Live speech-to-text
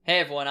Hey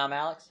everyone, I'm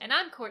Alex. And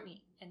I'm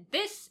Courtney, and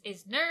this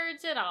is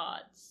Nerds at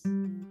Odds.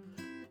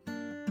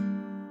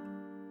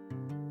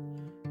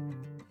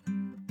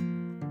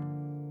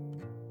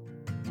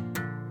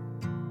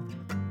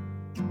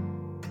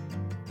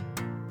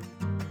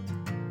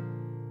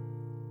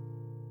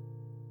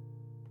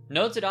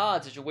 Nerds at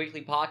Odds is your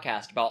weekly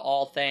podcast about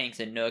all things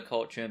in nerd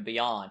culture and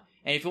beyond.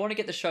 And if you want to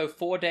get the show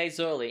 4 days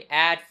early,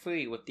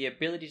 ad-free, with the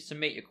ability to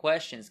submit your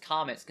questions,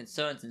 comments,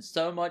 concerns, and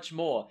so much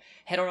more,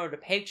 head on over to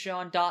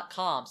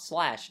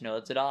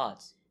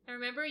patreon.com/nerdsadodds. And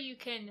remember, you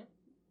can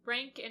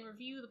rank and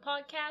review the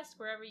podcast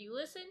wherever you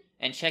listen.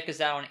 And check us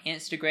out on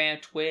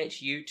Instagram,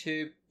 Twitch,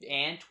 YouTube,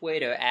 and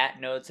Twitter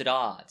at Nerds at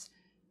Odds.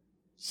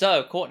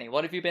 So, Courtney,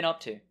 what have you been up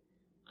to?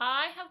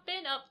 I have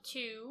been up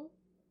to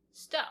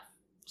stuff.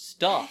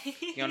 Stuff.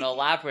 You want to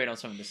elaborate on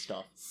some of this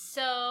stuff?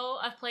 So,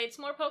 I've played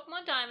some more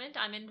Pokemon Diamond.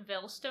 I'm in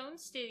Veilstone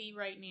City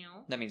right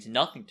now. That means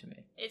nothing to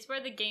me. It's where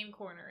the game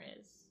corner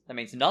is. That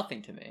means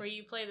nothing to me. Where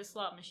you play the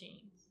slot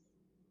machines.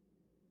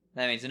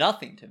 That means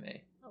nothing to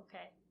me.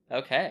 Okay.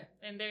 Okay.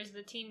 And there's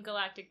the Team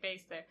Galactic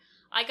base there.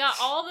 I got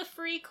all the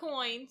free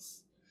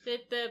coins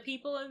that the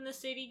people in the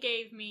city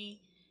gave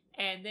me,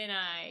 and then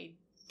I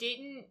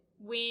didn't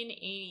win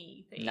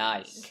anything.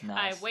 Nice.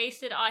 I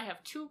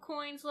have 2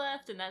 coins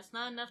left, and that's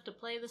not enough to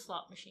play the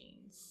slot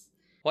machines.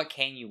 What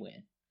can you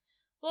win?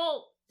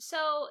 Well,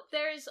 so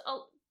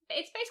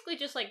it's basically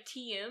just like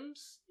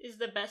TMs is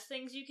the best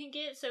things you can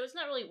get, so it's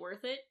not really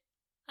worth it,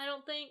 I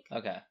don't think.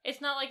 Okay. It's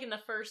not like in the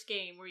first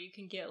game where you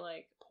can get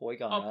like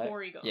Porygon, a right?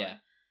 Porygon. Yeah.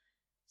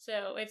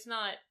 So it's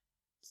not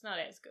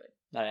as good.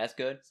 Not as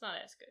good? It's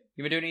not as good.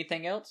 You been doing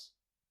anything else?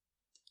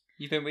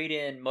 You've been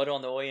reading Murder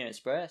on the Orient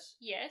Express?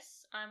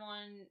 Yes,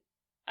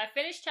 I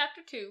finished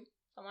chapter 2.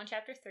 I'm on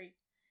chapter 3.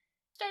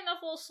 Starting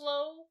off a little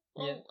slow,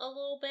 a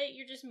little bit.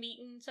 You're just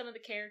meeting some of the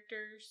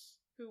characters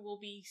who will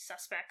be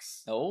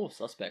suspects. Oh,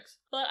 suspects.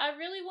 But I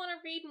really want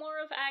to read more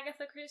of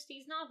Agatha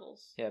Christie's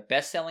novels. Yeah,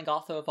 best-selling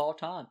author of all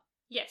time.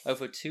 Yes.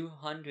 Over 2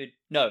 billion,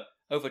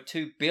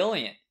 2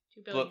 billion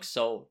books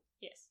sold.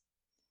 Yes.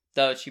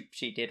 Though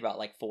she did write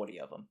like 40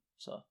 of them,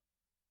 so.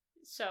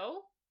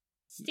 So?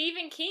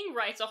 Stephen King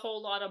writes a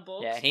whole lot of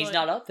books. Yeah, and he's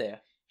not up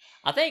there.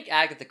 I think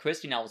Agatha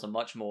Christie novels are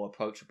much more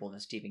approachable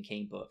than Stephen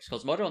King books.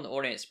 Because Murder on the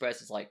Orient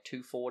Express is like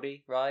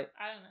 240, right?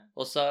 I don't know.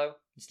 Or so.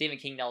 And Stephen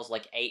King novels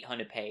like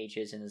 800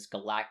 pages, and there's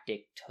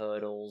galactic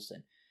turtles,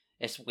 and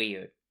it's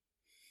weird.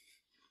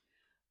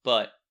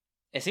 But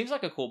it seems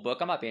like a cool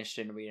book. I might be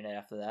interested in reading it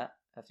after that,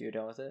 after you're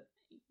done with it.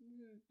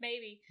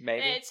 Maybe.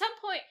 Maybe. At some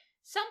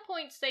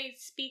points they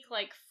speak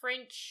like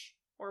French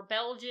or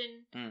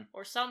Belgian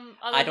or some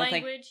other language. I don't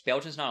think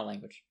Belgian's not a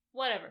language.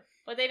 Whatever.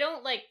 But they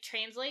don't like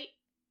translate.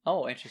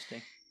 Oh,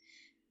 interesting.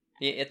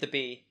 You have to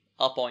be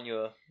up on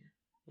your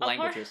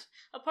languages.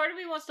 A part of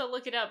me wants to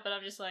look it up, but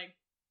I'm just like,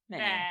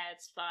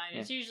 it's fine.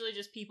 Yeah. It's usually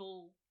just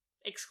people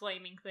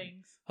exclaiming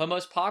things. Her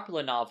most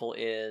popular novel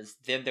is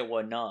Then There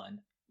Were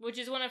None. Which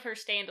is one of her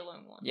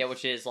standalone ones. Yeah,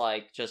 which is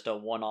like just a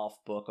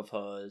one-off book of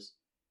hers.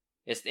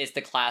 It's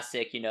the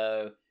classic,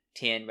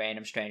 10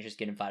 random strangers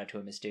get invited to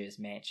a mysterious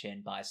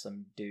mansion by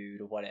some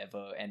dude or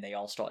whatever, and they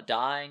all start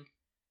dying.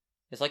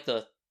 It's like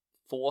the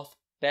 4th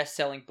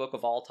best-selling book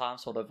of all time,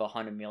 sort of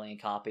 100 million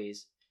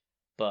copies.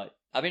 But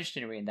I'm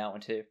interested in reading that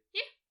one too.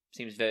 Yeah.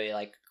 Seems very,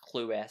 like,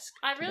 Clue-esque.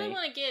 I really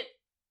want to get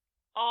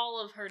all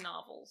of her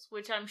novels,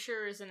 which I'm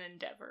sure is an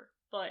endeavor,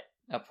 but...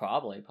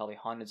 Probably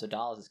hundreds of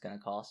dollars it's going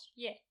to cost.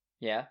 Yeah.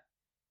 Yeah?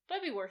 But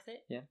it'd be worth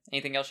it. Yeah.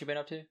 Anything else you've been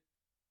up to?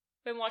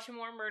 Been watching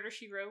more Murder,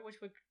 She Wrote, which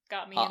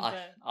got me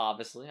into...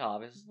 Obviously.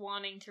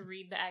 Wanting to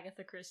read the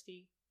Agatha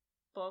Christie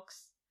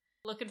books.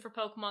 Looking for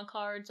Pokemon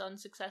cards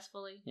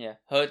unsuccessfully. Yeah.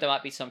 Heard there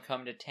might be some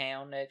coming to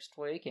town next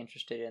week.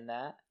 Interested in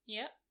that.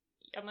 Yep.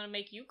 I'm going to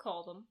make you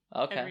call them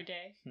every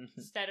day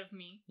instead of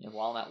me. Yeah,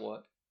 while I'm at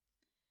work.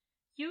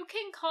 You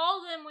can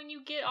call them when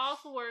you get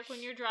off of work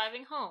when you're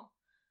driving home.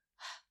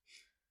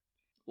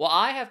 Well,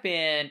 I have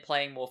been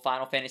playing more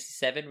Final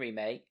Fantasy VII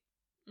Remake.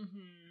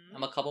 Mm-hmm.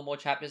 I'm a couple more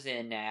chapters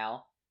in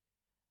now.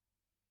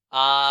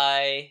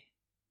 I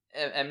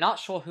am not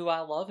sure who I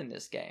love in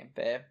this game,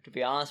 babe, to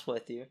be honest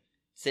with you.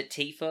 Is it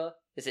Tifa?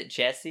 Is it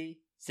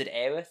Jessie? Is it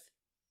Aerith?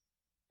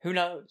 Who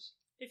knows?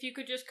 If you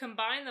could just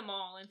combine them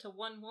all into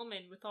one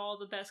woman with all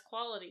the best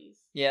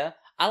qualities. Yeah.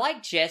 I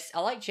like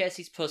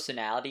Jessie's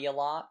personality a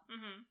lot,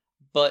 mm-hmm.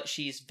 but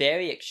she's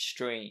very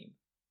extreme.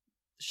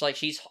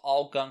 She's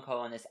all gung-ho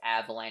on this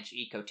avalanche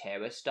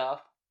eco-terror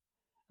stuff.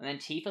 And then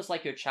Tifa's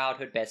like your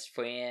childhood best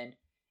friend,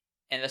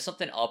 and there's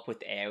something up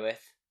with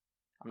Aerith.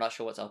 I'm not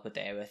sure what's up with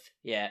Aerith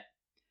yet.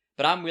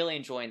 But I'm really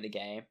enjoying the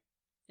game.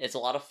 It's a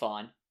lot of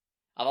fun.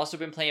 I've also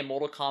been playing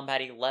Mortal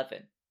Kombat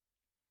 11.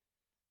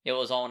 It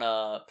was on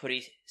a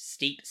pretty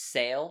steep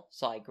sale,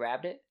 so I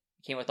grabbed it.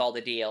 It came with all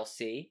the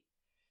DLC.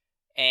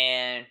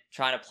 And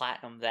trying to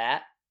platinum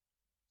that.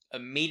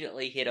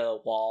 Immediately hit a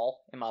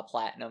wall in my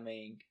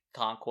platinuming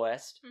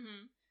conquest.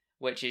 Mm-hmm.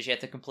 Which is you have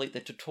to complete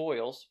the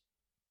tutorials.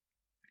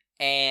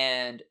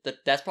 And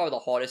that's probably the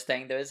hardest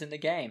thing there is in the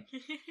game.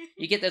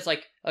 You get this,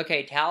 like,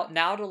 okay,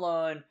 now to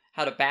learn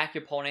how to back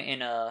your opponent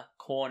in a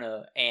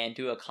corner and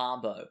do a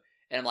combo.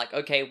 And I'm like,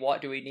 okay,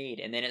 what do we need?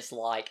 And then it's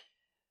like,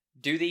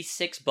 do these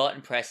 6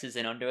 button presses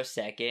in under a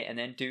second, and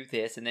then do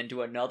this, and then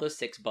do another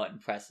 6 button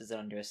presses in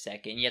under a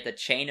second. You have to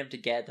chain them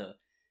together.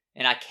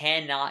 And I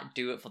cannot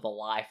do it for the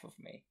life of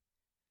me.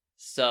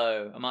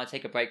 So, I'm going to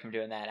take a break from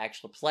doing that and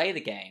actually play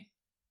the game.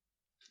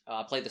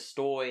 I played the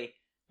story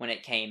when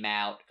it came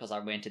out, because I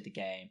rented the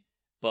game.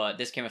 But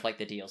this came with, like,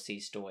 the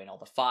DLC story and all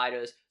the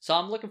fighters. So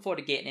I'm looking forward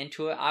to getting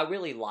into it. I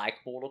really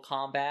like Mortal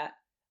Kombat.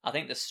 I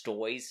think the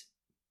stories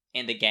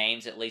in the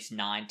games, at least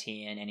 9,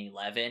 10, and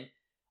 11,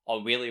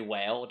 are really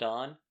well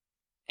done.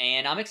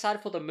 And I'm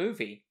excited for the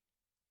movie.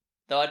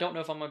 Though I don't know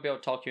if I'm going to be able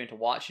to talk you into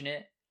watching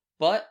it.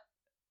 But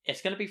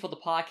it's going to be for the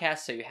podcast,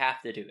 so you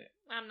have to do it.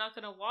 I'm not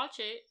going to watch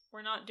it.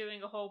 We're not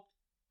doing a whole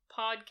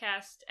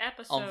podcast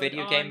episode on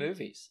video game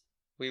movies.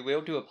 We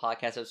will do a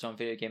podcast episode on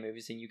video game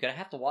movies, and you're going to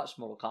have to watch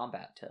Mortal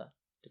Kombat to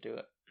do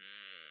it.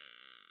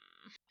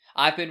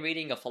 I've been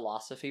reading a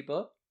philosophy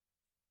book,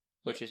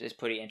 which is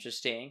pretty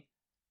interesting.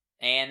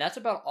 And that's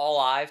about all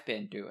I've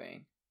been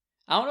doing.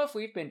 I don't know if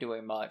we've been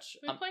doing much.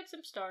 We played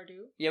some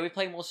Stardew. Yeah, we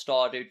played more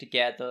Stardew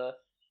together.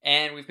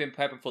 And we've been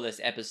prepping for this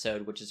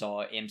episode, which is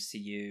our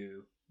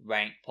MCU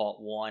Rank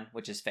Part 1,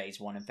 which is Phase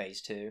 1 and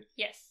Phase 2.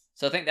 Yes.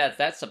 So I think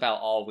that's about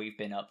all we've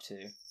been up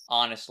to,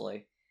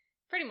 honestly.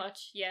 Pretty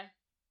much, yeah.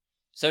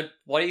 So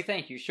what do you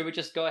think? Should we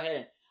just go ahead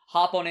and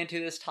hop on into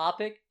this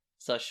topic?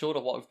 So short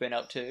of what we've been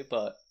up to,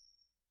 but...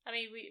 I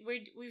mean,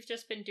 we've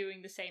just been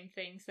doing the same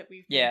things that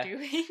we've been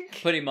doing.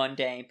 Pretty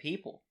mundane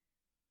people.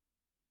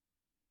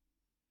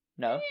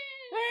 No?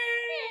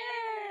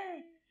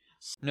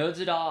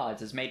 Nerds at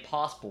Odds is made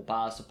possible by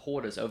our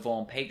supporters over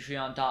on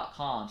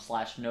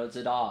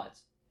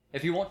patreon.com/nerdsatodds.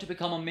 If you want to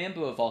become a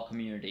member of our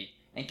community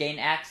and gain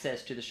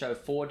access to the show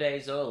 4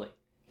 days early,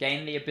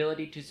 gain the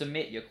ability to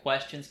submit your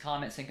questions,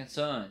 comments, and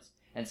concerns,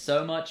 and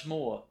so much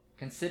more,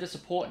 consider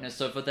supporting us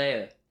over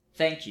there.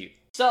 Thank you.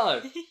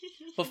 So,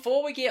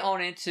 before we get on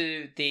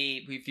into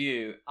the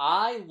review,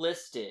 I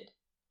listed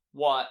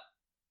what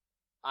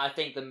I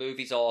think the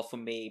movies are for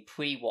me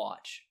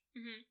pre-watch.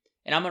 Mm-hmm.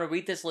 And I'm going to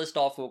read this list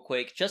off real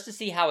quick, just to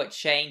see how it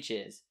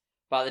changes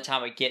by the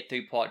time we get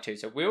through part 2.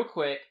 So real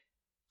quick,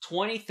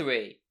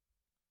 23,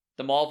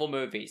 the Marvel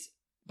movies.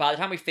 By the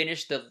time we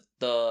finish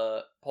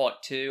the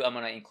part 2, I'm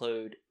going to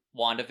include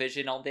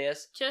WandaVision on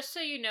this. Just so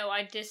you know,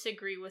 I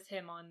disagree with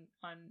him on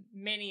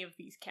many of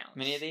these counts.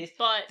 Many of these?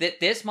 But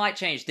this might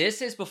change.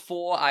 This is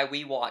before I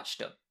rewatched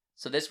them.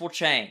 So this will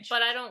change.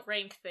 But I don't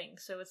rank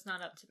things, so it's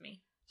not up to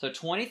me. So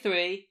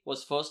 23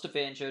 was First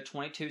Avenger,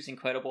 22's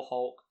Incredible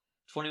Hulk,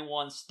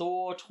 21's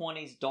Thor,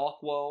 20's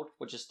Dark World,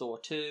 which is Thor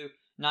 2,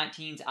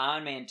 19's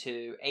Iron Man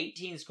 2,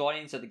 18's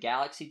Guardians of the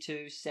Galaxy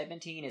 2,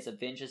 17 is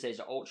Avengers Age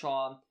of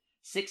Ultron,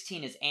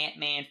 16 is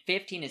Ant-Man,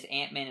 15 is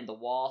Ant-Man and the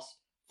Wasp,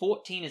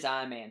 14 is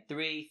Iron Man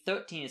 3,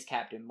 13 is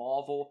Captain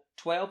Marvel,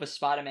 12 is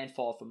Spider-Man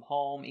Far From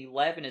Home,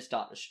 11 is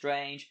Doctor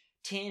Strange,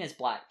 10 is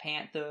Black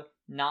Panther,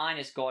 9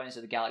 is Guardians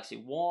of the Galaxy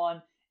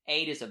 1,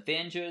 8 is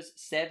Avengers,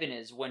 7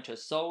 is Winter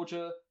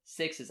Soldier,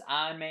 6 is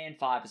Iron Man,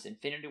 5 is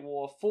Infinity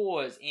War,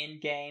 4 is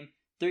Endgame,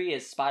 3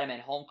 is Spider-Man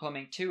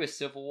Homecoming, 2 is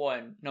Civil War,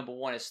 and number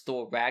 1 is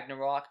Thor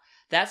Ragnarok.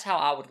 That's how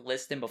I would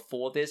list them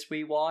before this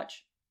rewatch.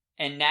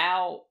 And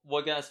now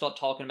we're going to start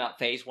talking about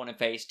Phase 1 and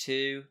Phase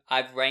 2.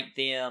 I've ranked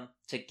them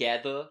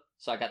together,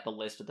 so I got the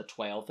list of the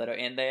 12 that are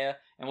in there.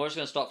 And we're just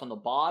going to start from the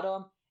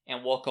bottom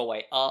and work our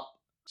way up.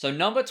 So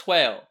number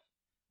 12,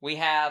 we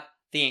have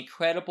The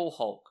Incredible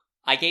Hulk.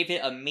 I gave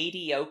it a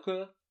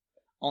mediocre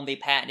on the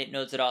patented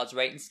Nerds at Odds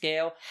rating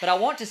scale, but I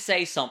want to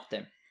say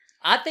something.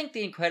 I think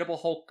The Incredible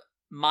Hulk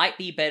might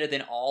be better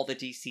than all the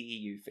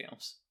DCEU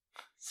films.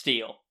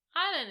 Still.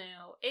 I don't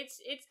know. It's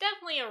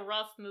definitely a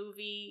rough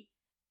movie,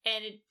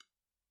 and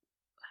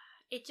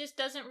it just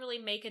doesn't really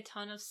make a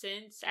ton of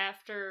sense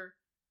after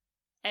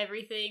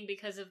everything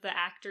because of the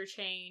actor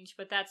change,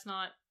 but that's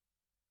not...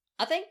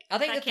 I think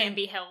that can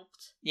be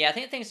helped. Yeah, I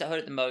think the things that hurt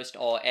it the most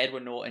are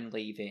Edward Norton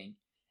leaving,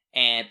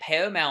 and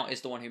Paramount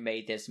is the one who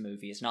made this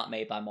movie. It's not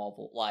made by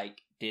Marvel,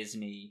 like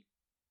Disney,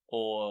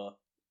 or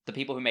the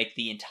people who make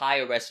the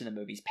entire rest of the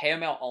movies.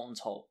 Paramount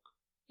owns Hulk.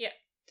 Yeah.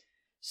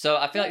 So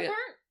I feel like...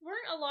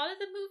 Weren't a lot of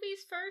the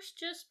movies first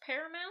just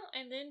Paramount,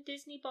 and then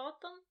Disney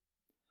bought them?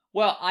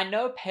 Well, I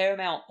know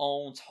Paramount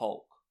owns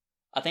Hulk.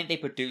 I think they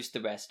produced the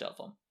rest of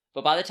them.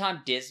 But by the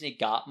time Disney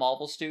got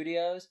Marvel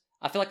Studios,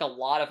 I feel like a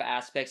lot of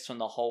aspects from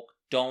the Hulk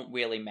don't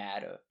really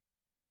matter.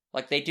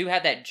 Like, they do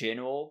have that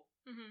general,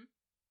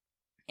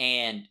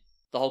 and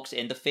the Hulk's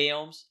in the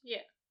films.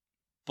 Yeah.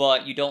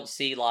 But you don't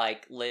see,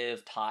 like,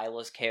 Liv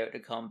Tyler's character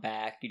come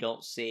back. You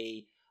don't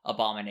see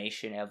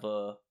Abomination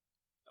ever.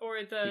 Or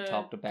we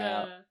talked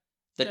about.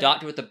 The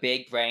doctor with the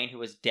big brain who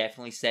was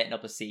definitely setting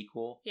up a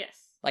sequel.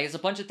 Yes. Like, there's a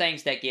bunch of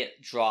things that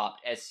get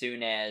dropped as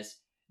soon as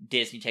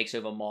Disney takes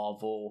over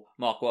Marvel.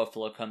 Mark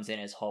Ruffalo comes in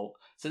as Hulk.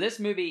 So this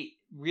movie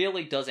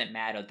really doesn't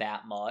matter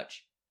that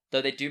much.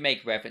 Though they do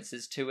make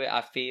references to it,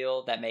 I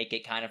feel, that make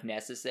it kind of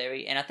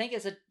necessary. And I think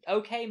it's an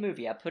okay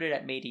movie. I put it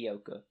at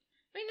mediocre.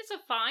 I mean, it's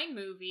a fine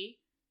movie.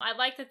 I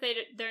like that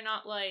they're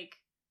not like,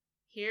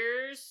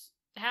 here's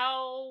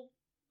how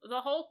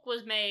the Hulk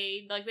was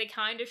made. Like, they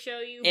kind of show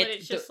you, but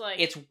it's just like...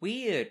 It's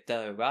weird,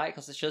 though, right?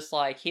 Because it's just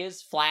like,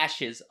 here's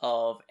flashes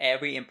of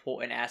every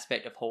important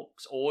aspect of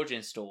Hulk's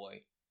origin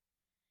story.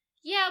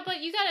 Yeah,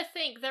 but you gotta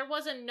think, there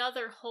was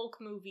another Hulk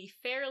movie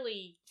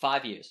fairly...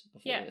 5 years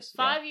before this.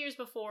 5 years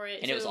before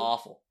it. And it was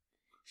awful.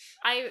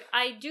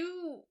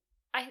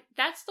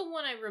 That's the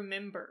one I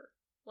remember.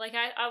 Like,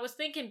 I was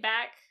thinking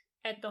back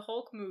at the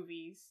Hulk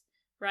movies,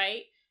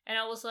 right? And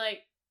I was like,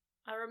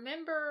 I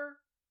remember,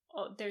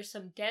 there's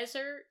some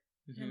desert.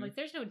 Mm-hmm. And I'm like,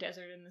 there's no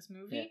desert in this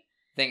movie. Yeah.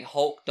 I think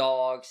Hulk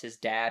dogs, his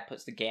dad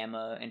puts the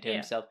gamma into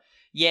himself.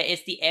 Yeah,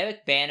 it's the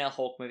Eric Bana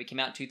Hulk movie. It came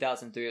out in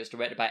 2003. It was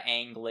directed by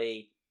Ang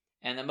Lee.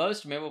 And the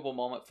most memorable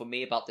moment for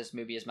me about this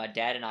movie is my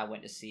dad and I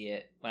went to see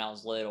it when I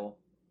was little.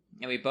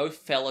 And we both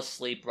fell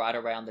asleep right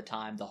around the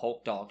time the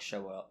Hulk dogs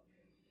show up.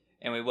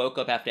 And we woke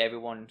up after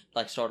everyone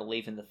started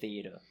leaving the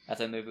theater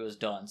after the movie was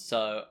done.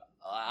 So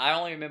I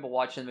only remember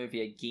watching the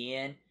movie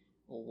again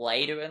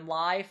later in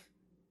life.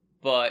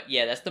 But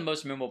yeah, that's the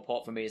most memorable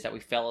part for me, is that we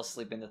fell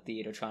asleep in the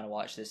theater trying to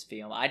watch this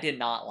film. I did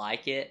not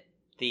like it,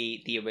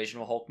 the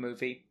original Hulk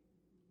movie.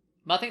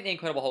 But I think The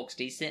Incredible Hulk's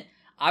decent.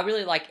 I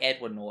really like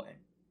Edward Norton.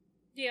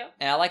 Yeah.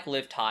 And I like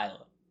Liv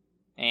Tyler.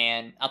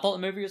 And I thought the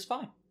movie was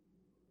fine.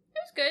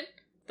 It was good.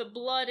 The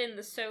blood in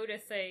the soda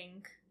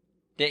thing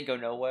didn't go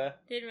nowhere.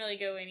 Didn't really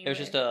go anywhere. It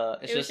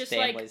was just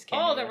Stanley's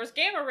cameo. Oh, there was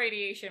gamma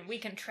radiation. We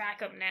can track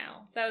them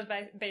now. That was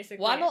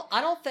basically. Well, I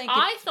don't think.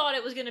 I thought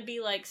it was gonna be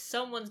like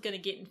someone's gonna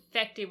get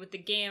infected with the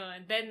gamma,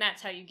 and then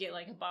that's how you get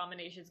like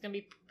Abomination. It's gonna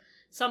be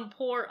some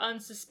poor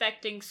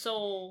unsuspecting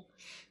soul.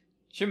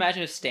 Should you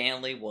imagine if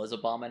Stanley was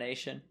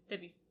Abomination? That'd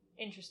be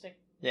interesting.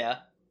 Yeah.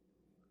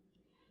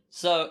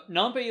 So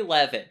number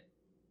 11,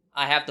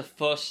 I have the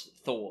first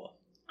Thor.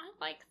 I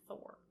like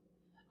Thor.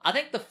 I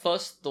think the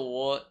first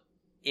Thor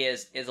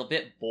is a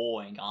bit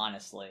boring,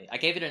 honestly. I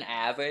gave it an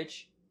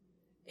average.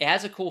 It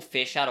has a cool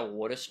fish out of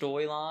water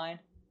storyline,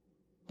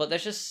 but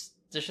there's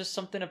just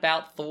something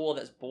about Thor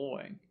that's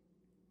boring.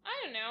 I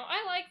don't know.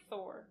 I like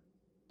Thor.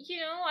 You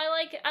know, I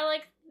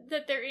like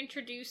that they're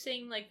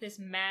introducing like this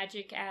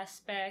magic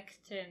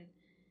aspect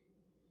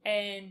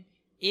and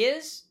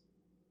is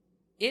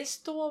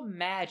Thor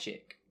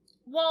magic?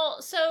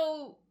 Well,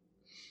 so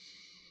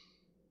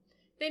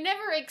they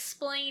never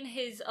explain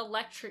his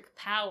electric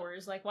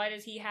powers. Like, why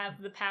does he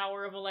have the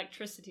power of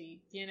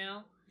electricity, you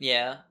know?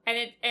 Yeah.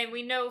 And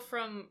we know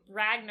from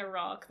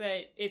Ragnarok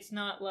that it's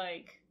not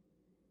like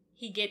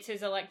he gets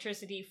his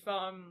electricity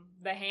from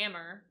the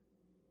hammer.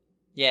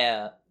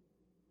 Yeah.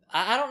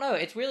 I don't know.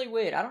 It's really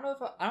weird. I don't know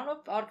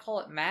if I'd call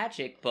it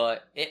magic,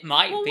 but it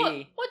might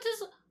be.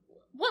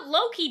 What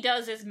Loki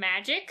does is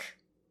magic.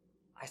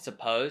 I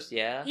suppose,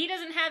 yeah. He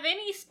doesn't have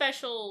any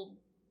special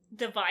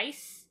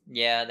device.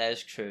 Yeah, that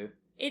is true.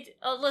 It's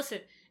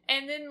listen,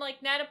 and then like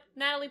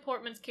Natalie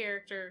Portman's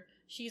character,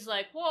 she's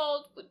like,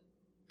 well,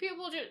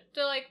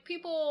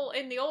 people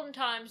in the olden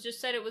times just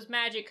said it was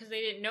magic because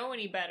they didn't know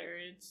any better.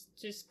 It's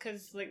just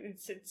because like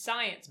it's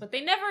science, but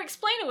they never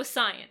explain it was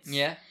science.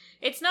 Yeah,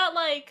 it's not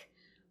like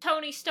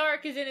Tony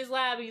Stark is in his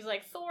lab and he's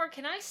like, Thor,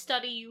 can I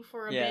study you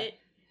for a bit?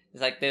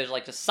 It's like there's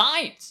like the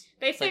science.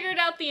 They figured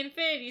out the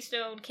Infinity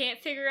Stone. Can't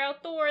figure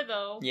out Thor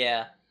though.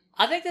 Yeah.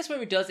 I think this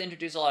movie does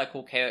introduce a lot of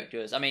cool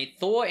characters. I mean,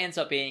 Thor ends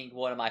up being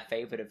one of my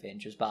favorite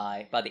Avengers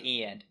by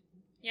the end.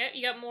 Yeah,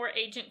 you got more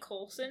Agent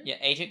Coulson. Yeah,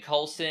 Agent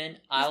Coulson.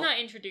 He's not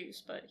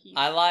introduced, but he's...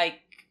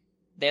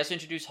 They also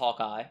introduce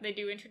Hawkeye. They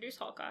do introduce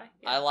Hawkeye.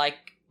 Yeah. I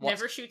like...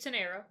 Never shoots an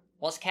arrow.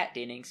 What's Kat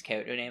Dennings'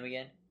 character name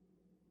again?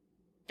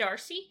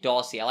 Darcy.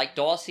 I like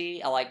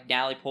Darcy. I like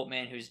Natalie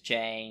Portman, who's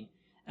Jane.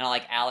 And I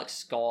like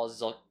Alex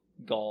Skarsgård.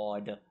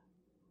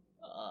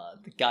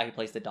 The guy who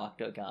plays the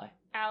Doctor guy.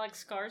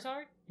 Alex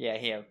Skarsgård? Yeah,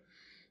 him.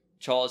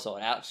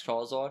 Charizard. Alex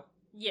Charizard?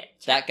 Yeah.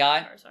 That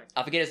guy? Charizard.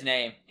 I forget his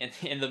name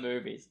in the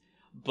movies.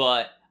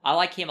 But I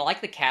like him. I like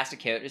the cast of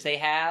characters they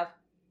have.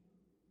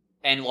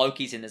 And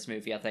Loki's in this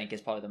movie, I think, is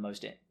probably the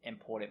most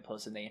important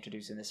person they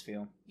introduce in this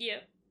film. Yeah.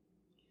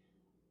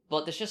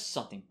 But there's just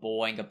something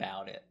boring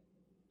about it.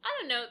 I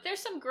don't know. There's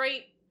some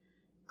great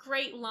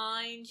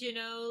lines, you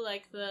know,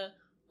 like the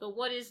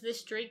what is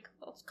this drink?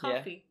 Oh, it's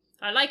coffee.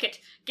 Yeah. I like it.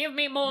 Give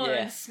me more.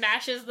 Yeah. And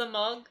smashes the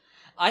mug.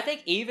 I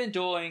think even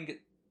during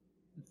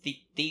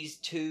these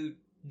two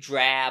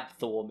drab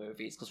Thor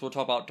movies, because we'll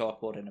talk about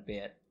Dark World in a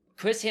bit,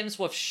 Chris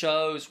Hemsworth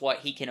shows what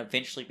he can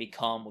eventually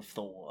become with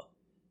Thor.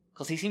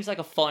 Because he seems like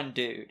a fun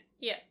dude.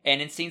 Yeah.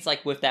 And it seems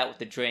like with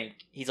the drink,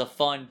 he's a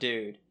fun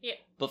dude. Yeah.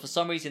 But for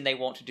some reason they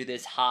want to do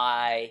this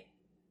high,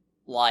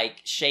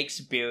 like,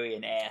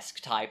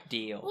 Shakespearean-esque type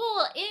deal.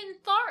 Well, in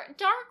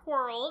Dark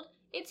World,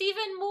 it's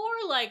even more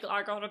like,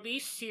 I gotta be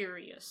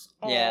serious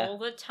all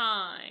the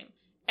time.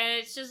 And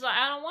it's just like,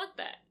 I don't want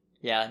that.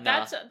 Yeah,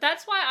 no.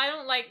 That's why I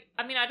don't like,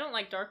 I don't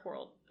like Dark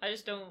World.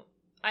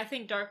 I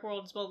think Dark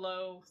World's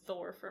below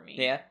Thor for me.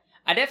 Yeah.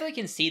 I definitely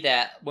can see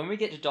that. When we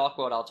get to Dark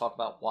World, I'll talk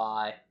about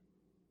why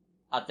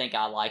I think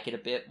I like it a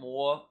bit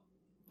more.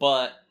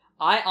 But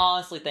I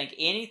honestly think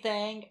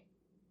anything...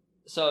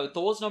 So,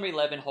 Thor's number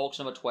 11, Hulk's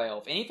number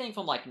 12. Anything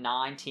from, like,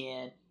 9,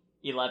 10,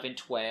 11,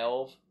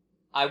 12,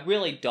 I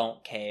really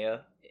don't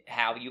care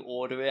how you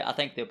order it. I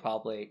think they're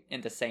probably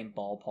in the same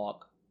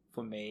ballpark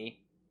for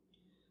me.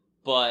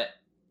 But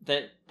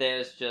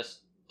there's just...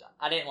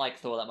 I didn't like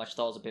Thor that much.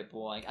 Thor was a bit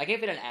boring. I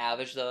gave it an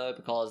average, though,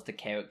 because the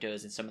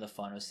characters and some of the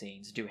funner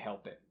scenes do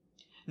help it.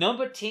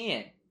 Number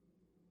 10.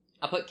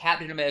 I put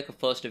Captain America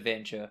First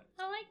Avenger.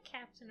 I like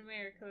Captain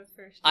America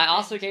First Avenger. I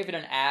also gave it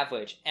an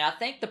average. And I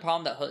think the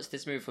problem that hurts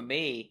this movie for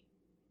me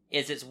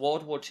is its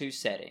World War II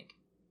setting.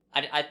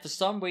 I for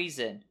some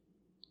reason,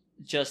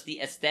 just the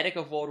aesthetic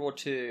of World War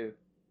II,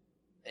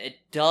 it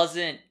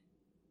doesn't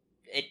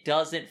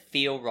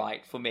feel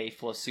right for me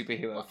for a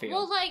superhero film.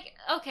 Well, like,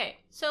 okay,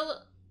 so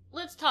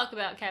let's talk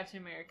about Captain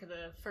America,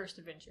 the First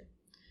Avenger.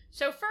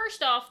 So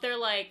first off, they're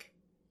like,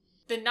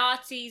 the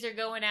Nazis are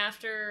going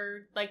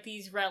after, like,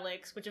 these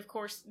relics, which of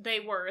course they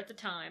were at the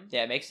time.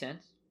 Yeah, it makes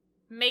sense.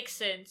 Makes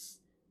sense.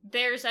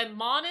 There's a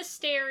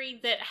monastery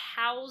that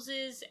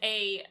houses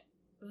a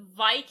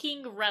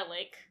Viking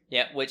relic.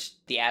 Yeah, which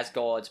the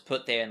Asgards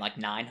put there in like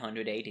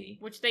 900 AD.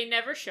 Which they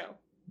never show.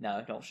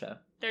 No, don't show.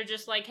 They're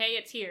just like, hey,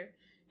 it's here.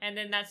 And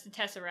then that's the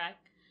Tesseract.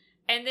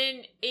 And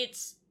then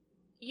it's,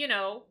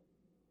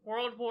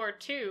 World War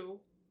II.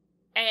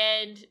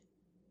 And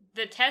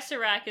the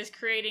Tesseract is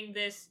creating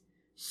this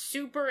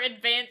super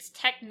advanced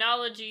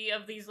technology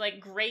of these, like,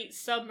 great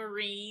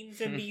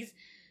submarines and these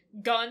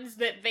guns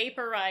that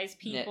vaporize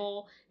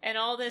people and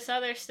all this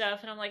other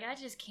stuff, and I'm like, I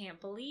just can't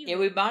believe it.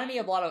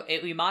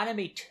 It reminded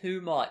me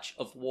too much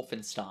of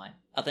Wolfenstein,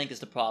 I think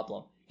is the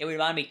problem. It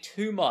reminded me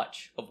too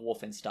much of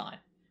Wolfenstein,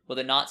 where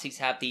the Nazis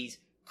have these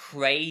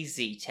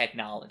crazy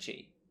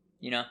technology,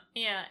 Yeah,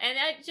 and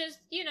I just,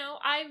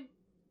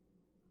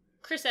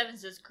 Chris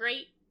Evans is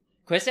great.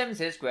 Chris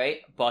Evans is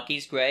great.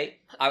 Bucky's great.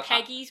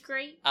 Peggy's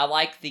great. I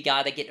like the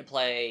guy that get to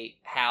play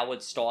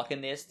Howard Stark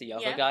in this, the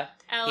other guy.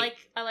 I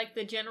like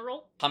the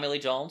general. Tommy Lee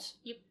Jones.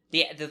 Yep.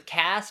 The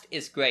cast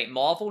is great.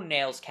 Marvel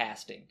nails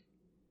casting.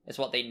 Is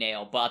what they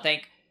nail. But I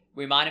think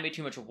reminded me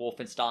too much of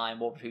Wolfenstein,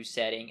 World War II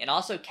setting. And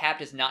also Cap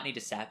does not need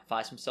to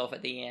sacrifice himself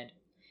at the end.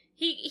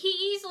 He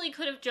easily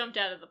could have jumped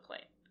out of the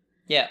plane.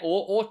 Yeah,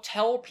 or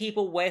tell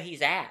people where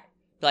he's at.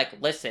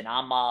 Like, listen,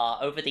 I'm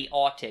over the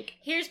Arctic.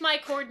 Here's my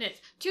coordinates.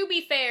 To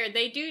be fair,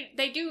 they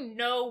do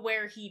know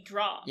where he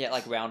dropped. Yeah,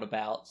 like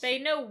roundabouts. They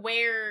know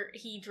where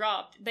he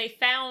dropped. They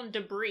found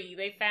debris.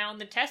 They found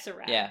the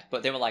Tesseract. Yeah,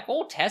 but they were like,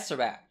 oh,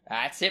 Tesseract.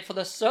 That's it for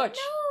the search.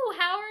 No,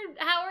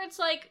 Howard's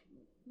like,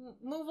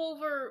 move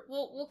over.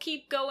 We'll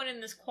keep going in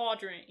this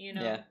quadrant,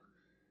 Yeah.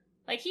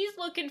 Like, he's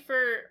looking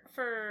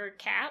for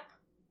Cap.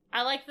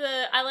 I like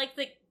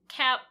the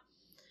Cap.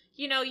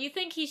 You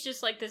think he's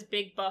just like this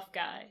big buff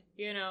guy,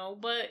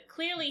 but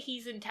clearly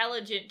he's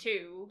intelligent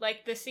too.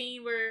 Like the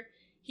scene where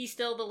he's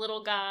still the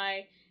little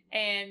guy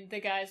and the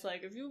guy's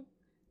like, if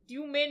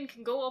you men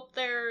can go up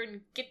there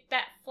and get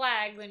that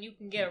flag, then you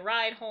can get a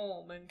ride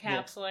home. And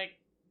Cap's like,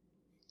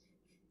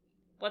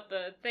 let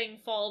the thing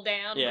fall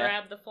down,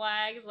 grab the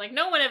flag. It's like,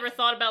 no one ever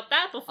thought about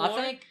that before.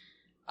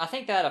 I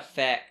think that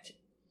effect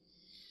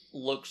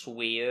looks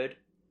weird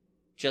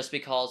just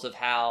because of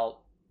how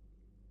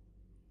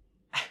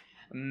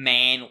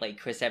manly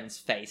Chris Evans'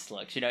 face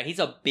looks. He's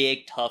a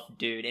big, tough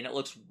dude, and it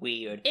looks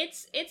weird.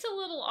 It's a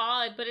little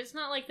odd, but it's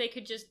not like they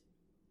could just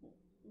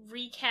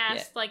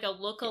recast like a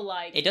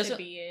look-alike to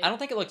be it. I don't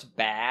think it looks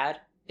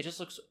bad. It just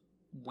looks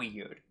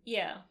weird.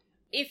 Yeah.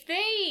 If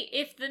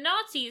the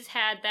Nazis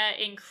had that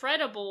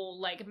incredible,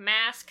 like,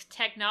 mask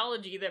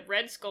technology that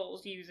Red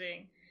Skull's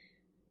using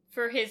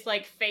for his,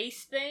 like,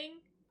 face thing.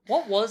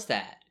 What was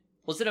that?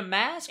 Was it a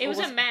mask? It was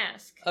a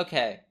mask.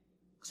 Okay.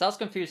 Because I was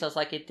confused. I was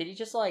like, did he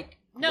just, like,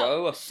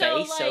 grow a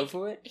face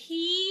over it?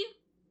 He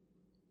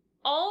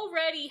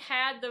already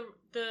had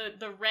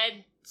the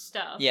red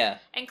stuff. Yeah.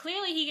 And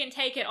clearly he can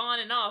take it on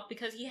and off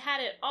because he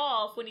had it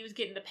off when he was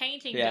getting the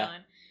painting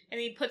done. And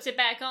he puts it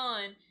back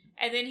on.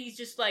 And then he's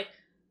just like,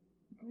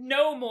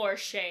 no more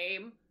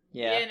shame.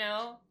 Yeah.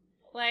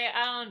 Like,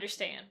 I don't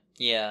understand.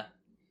 Yeah.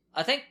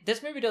 I think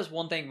this movie does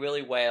one thing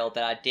really well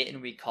that I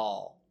didn't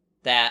recall.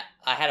 That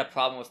I had a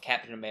problem with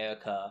Captain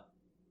America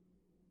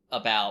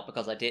about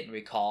because I didn't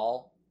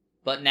recall.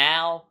 But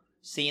now,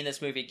 seeing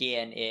this movie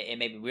again, it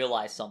made me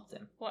realize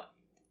something. What?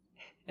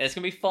 And it's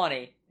going to be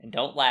funny, and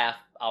don't laugh.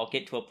 I'll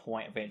get to a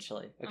point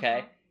eventually,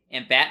 okay?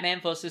 In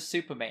Batman vs.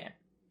 Superman,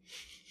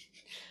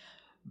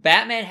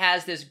 Batman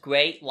has this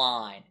great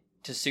line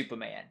to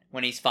Superman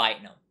when he's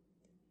fighting him.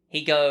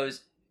 He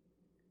goes,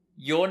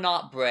 "You're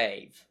not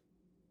brave.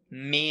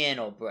 Men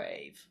are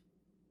brave."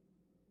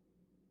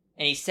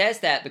 And he says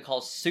that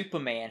because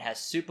Superman has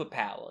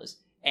superpowers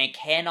and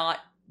cannot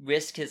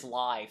risk his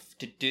life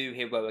to do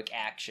heroic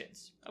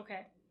actions.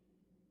 Okay.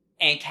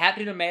 And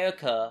Captain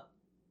America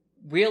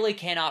really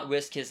cannot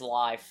risk his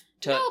life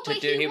to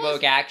do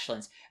heroic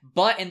actions.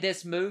 But in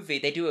this movie,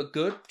 they do a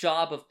good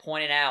job of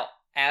pointing out,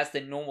 as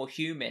the normal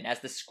human,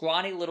 as the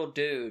scrawny little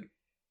dude,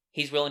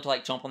 he's willing to,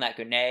 like, jump on that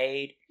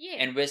grenade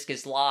and risk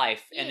his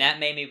life. Yeah. And that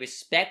made me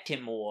respect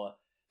him more,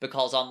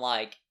 because I'm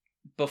like,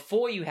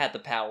 before you had the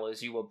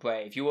powers, you were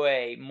brave. You were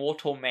a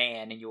mortal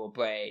man and you were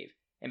brave.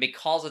 And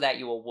because of that,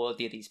 you were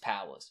worthy of these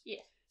powers.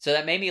 Yeah. So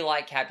that made me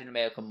like Captain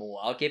America more.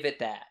 I'll give it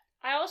that.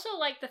 I also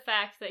like the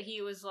fact that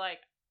he was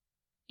like,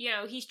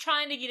 he's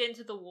trying to get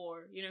into the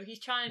war. He's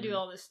trying to do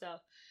all this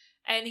stuff.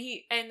 And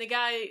the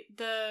guy,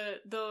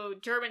 the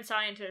German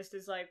scientist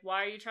is like,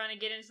 why are you trying to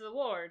get into the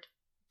war?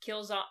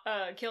 Kill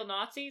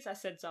Nazis? I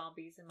said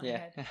zombies in my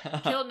head.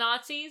 Kill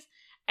Nazis?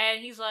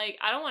 And he's like,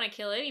 I don't want to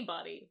kill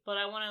anybody, but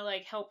I want to,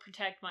 like, help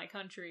protect my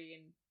country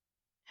and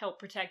help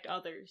protect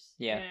others.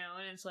 Yeah.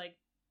 And it's like,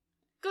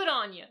 good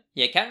on you.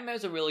 Yeah, Captain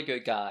America's a really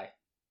good guy.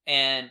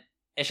 And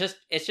it's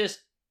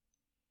just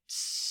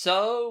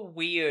so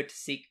weird to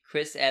see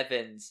Chris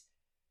Evans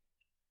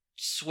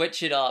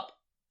switch it up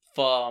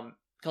from...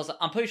 Because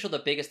I'm pretty sure the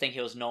biggest thing he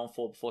was known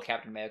for before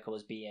Captain America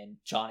was being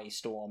Johnny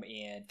Storm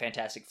in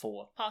Fantastic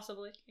Four.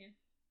 Possibly, yeah.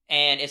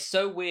 And it's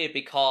so weird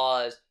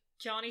because...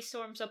 Johnny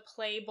Storm's a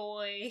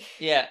playboy.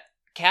 Yeah,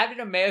 Captain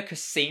America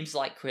seems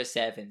like Chris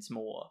Evans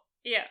more.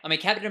 Yeah. I mean,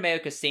 Captain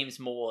America seems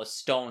more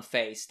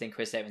stone-faced than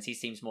Chris Evans. He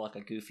seems more like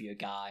a goofier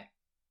guy.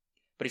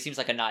 But he seems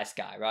like a nice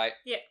guy, right?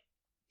 Yeah.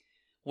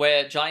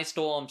 Where Johnny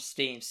Storm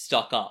seems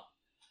stuck up.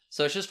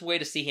 So it's just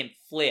weird to see him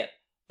flip.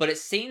 But it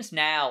seems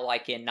now,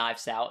 like in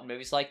Knives Out and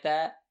movies like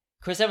that,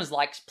 Chris Evans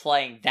likes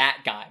playing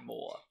that guy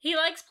more. He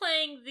likes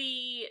playing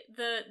the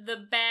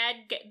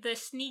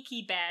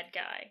sneaky bad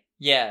guy.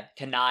 Yeah,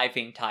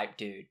 conniving type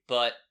dude.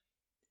 But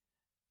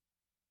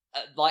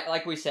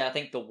like we said, I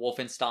think the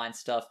Wolfenstein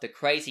stuff, the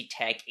crazy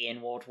tech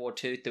in World War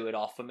II threw it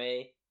off for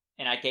me,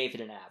 and I gave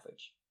it an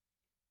average.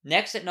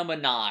 Next at number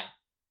 9,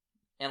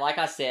 and like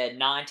I said,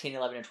 9, 10,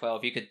 11, and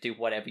 12, you could do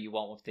whatever you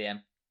want with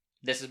them.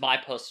 This is my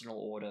personal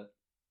order.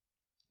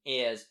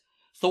 Is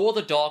Thor: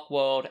 The Dark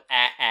World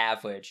at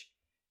average.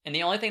 And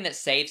the only thing that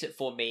saves it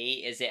for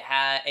me is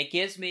it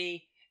gives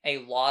me a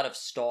lot of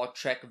Star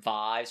Trek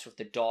vibes with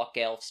the Dark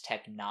Elves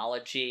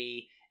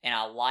technology, and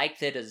I like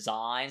the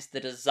designs. The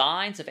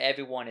designs of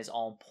everyone is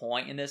on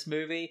point in this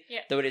movie,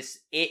 though it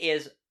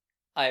is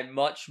a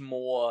much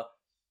more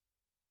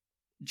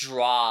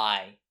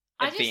dry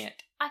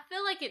event. I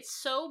feel like it's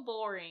so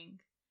boring.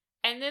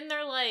 And then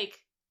they're like,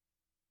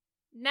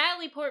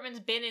 Natalie Portman's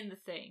been in the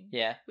thing.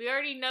 Yeah. We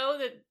already know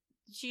that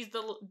she's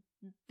the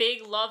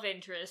big love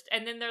interest.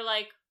 And then they're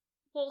like,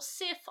 well,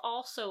 Sif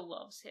also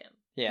loves him.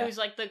 Yeah. Who's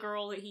like the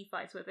girl that he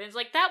fights with. And it's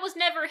like, that was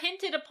never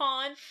hinted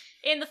upon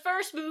in the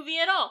first movie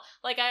at all.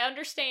 Like, I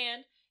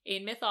understand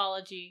in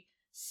mythology,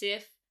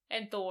 Sif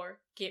and Thor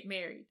get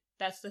married.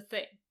 That's the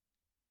thing.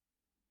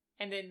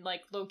 And then,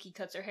 like, Loki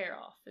cuts her hair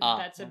off. And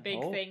that's a big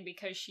thing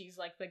because she's,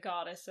 like, the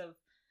goddess of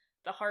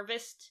the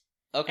harvest.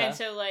 Okay. And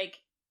so, like,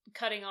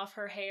 cutting off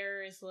her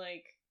hair is,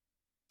 like...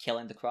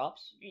 killing the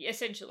crops?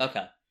 Essentially.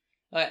 Okay.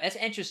 That's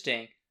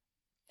interesting.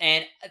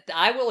 And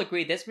I will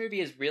agree, this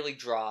movie is really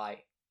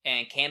dry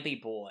and can be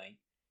boring.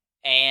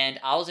 And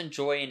I was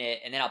enjoying it,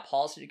 and then I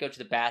paused it to go to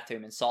the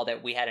bathroom and saw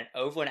that we had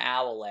over an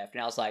hour left.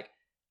 And I was like,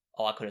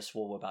 oh, I could have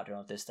swore we're about done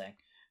with this thing.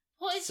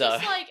 Well, it's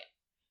just like...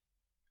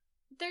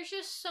 there's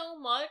just so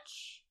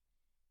much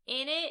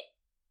in it,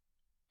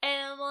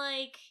 and I'm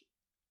like,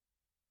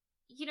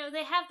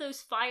 they have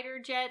those fighter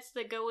jets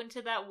that go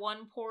into that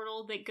one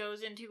portal that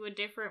goes into a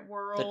different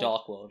world. The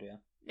Dark World, yeah.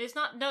 It's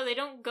not. No, they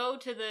don't go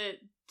to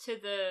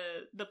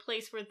the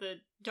place where the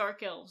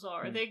Dark Elves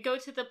are. They go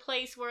to the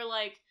place where,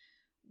 like,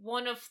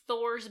 one of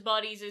Thor's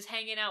buddies is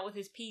hanging out with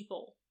his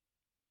people.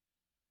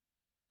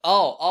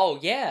 Oh,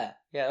 yeah,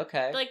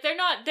 okay. Like,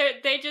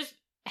 they just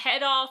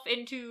head off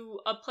into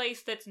a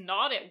place that's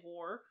not at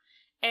war,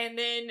 and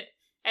then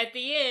at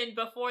the end,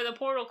 before the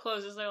portal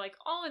closes, they're like,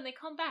 oh, and they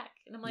come back.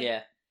 And I'm like...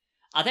 Yeah.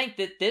 I think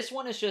that this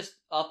one is just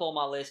up on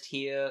my list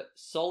here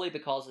solely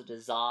because of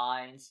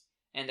designs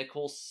and the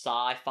cool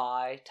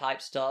sci-fi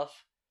type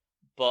stuff.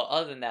 But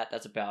other than that,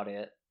 that's about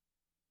it.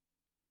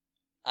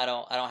 I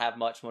don't have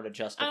much more to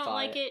justify. I don't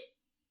like it.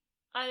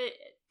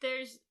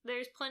 There's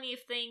plenty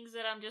of things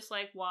that I'm just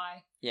like,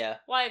 why? Yeah.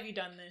 Why have you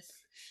done this?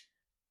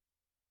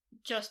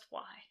 Just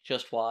why?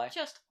 Just why?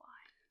 Just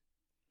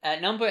why?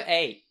 At number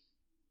 8,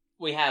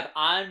 we have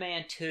Iron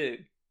Man 2.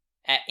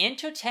 At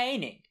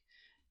entertaining.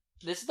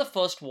 This is the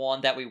first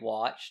one that we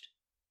watched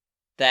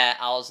that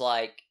I was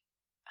like,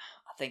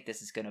 I think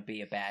this is going to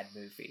be a bad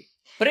movie.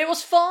 But it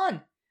was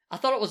fun! I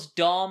thought it was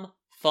dumb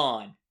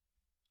fun.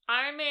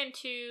 Iron Man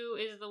 2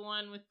 is the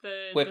one with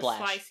the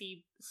Whiplash.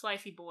 The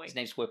slicey boy. His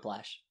name's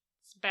Whiplash.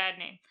 It's a bad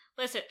name.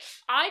 Listen,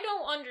 I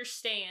don't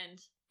understand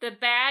the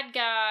bad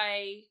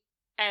guy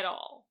at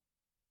all.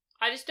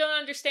 I just don't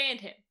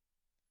understand him.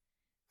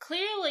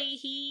 Clearly,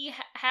 he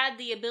had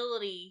the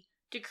ability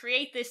to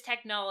create this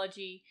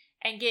technology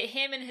and get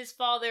him and his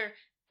father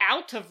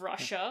out of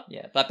Russia.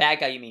 Yeah, but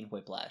bad guy you mean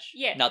Whiplash.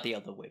 Yeah. Not the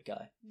other weird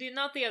guy.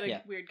 Not the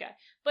other weird guy.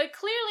 But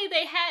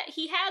clearly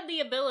he had the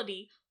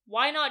ability.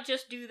 Why not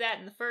just do that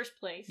in the first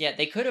place? Yeah,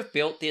 they could have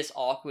built this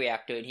arc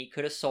reactor and he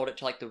could have sold it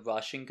to, like, the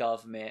Russian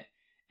government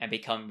and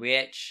become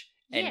rich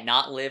and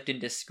not lived in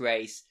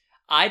disgrace.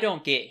 I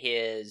don't get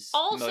his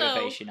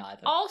motivation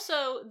either.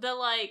 Also, the,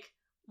 like,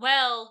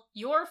 well,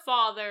 your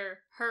father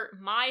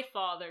hurt my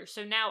father,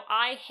 so now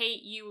I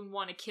hate you and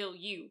want to kill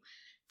you.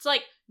 It's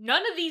like,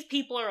 none of these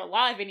people are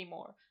alive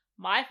anymore.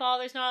 my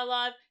father's not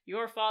alive,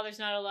 your father's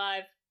not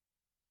alive.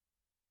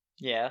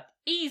 Yeah.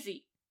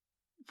 Easy.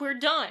 We're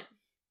done.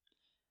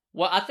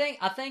 Well, I think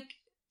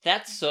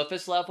that's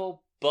surface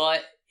level,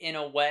 but in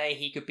a way,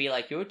 he could be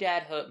like, your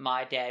dad hurt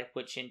my dad,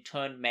 which in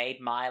turn made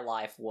my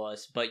life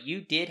worse, but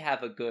you did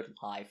have a good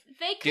life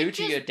due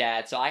to your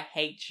dad, so I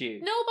hate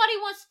you. Nobody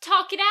wants to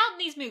talk it out in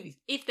these movies.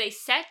 If they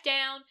sat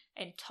down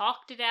and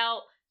talked it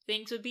out,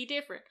 things would be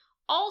different.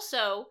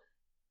 Also,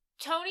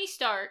 Tony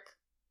Stark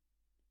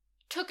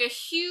took a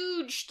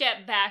huge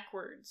step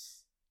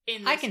backwards in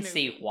this movie. I can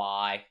see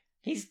why.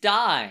 He's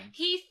dying.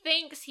 He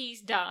thinks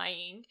he's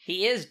dying.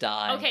 He is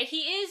dying. Okay, he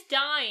is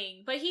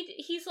dying, but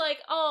he's like,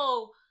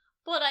 oh,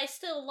 but I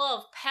still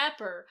love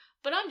Pepper,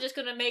 but I'm just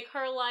gonna make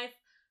her life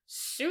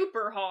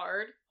super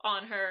hard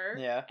on her,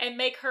 and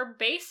make her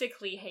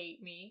basically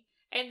hate me,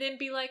 and then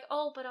be like,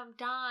 oh, but I'm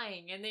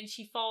dying, and then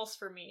she falls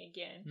for me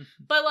again.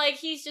 But, like,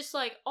 he's just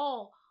like,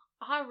 oh,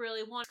 I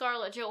really want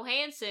Scarlett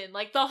Johansson,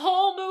 like, the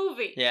whole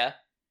movie. Yeah.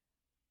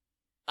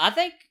 I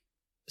think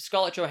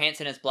Scarlett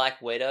Johansson as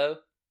Black Widow,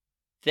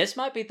 this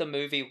might be the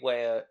movie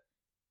where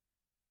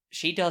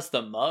she does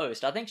the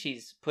most. I think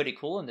she's pretty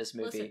cool in this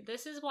movie. Listen,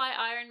 this is why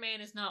Iron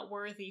Man is not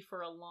worthy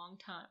for a long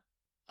time.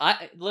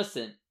 I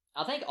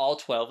think all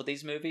 12 of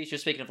these movies,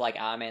 just speaking of, like,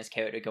 Iron Man's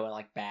character going,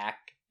 like, back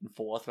and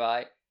forth,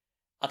 right?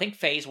 I think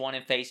Phase 1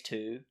 and Phase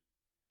 2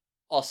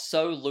 are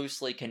so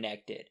loosely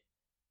connected.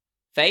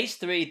 Phase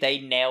 3, they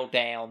nail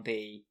down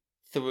the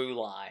through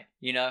line,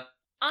 you know?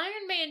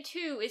 Iron Man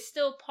 2 is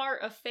still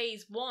part of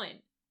Phase 1.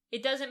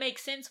 It doesn't make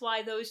sense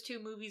why those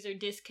two movies are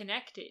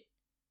disconnected.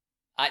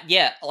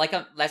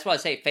 That's what I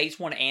say. Phase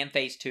 1 and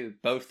Phase 2,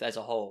 both as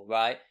a whole,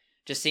 right?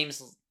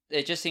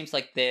 It just seems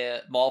like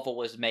Marvel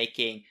was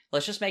making,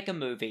 let's just make a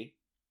movie,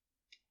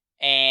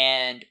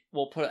 and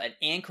we'll put an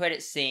end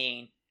credit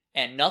scene,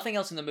 and nothing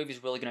else in the movie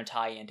is really going to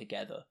tie in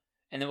together.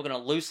 And then we're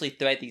going to loosely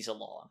thread these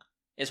along,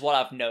 is what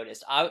I've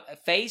noticed.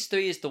 Phase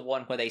 3 is the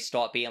one where they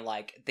start being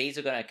like, these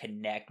are going to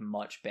connect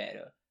much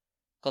better.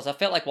 Because I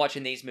felt like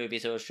watching these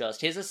movies, it was just,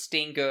 here's a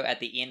stinger at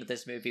the end of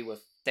this movie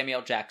with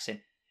Samuel L.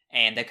 Jackson,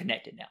 and they're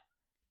connected now.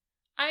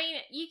 I mean,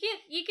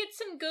 you get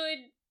some good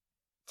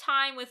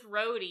time with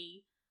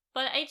Rhodey,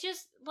 but I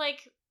just,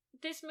 like,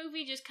 this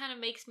movie just kind of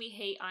makes me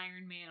hate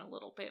Iron Man a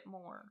little bit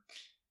more.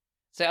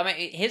 So, I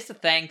mean, here's the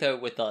thing, though,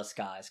 with us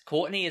guys.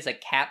 Courtney is a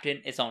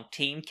captain, is on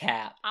Team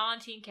Cap. I'm on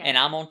Team Cap. And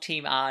I'm on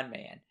Team Iron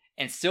Man.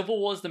 And Civil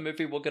War is the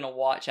movie we're going to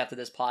watch after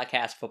this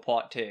podcast for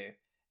part 2.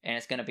 And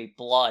it's going to be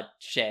blood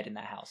shed in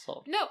that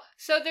household. No,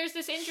 so there's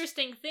this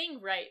interesting thing,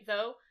 right,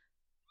 though,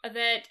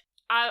 that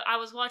I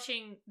was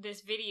watching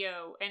this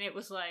video, and it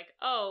was like,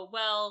 oh,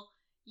 well,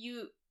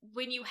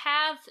 when you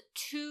have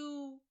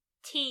two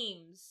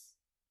teams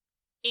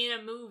in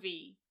a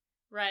movie,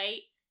 right,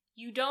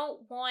 you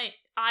don't want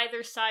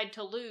either side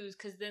to lose,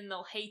 because then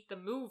they'll hate the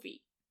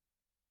movie.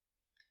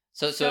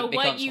 So it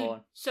becomes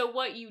hard. So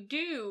what you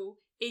do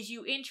is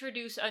you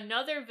introduce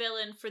another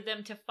villain for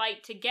them to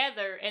fight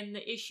together, and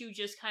the issue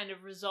just kind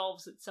of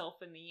resolves itself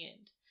in the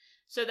end.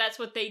 So that's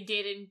what they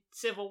did in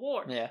Civil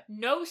War. Yeah.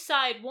 No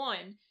side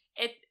won.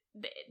 At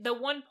the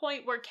one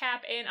point where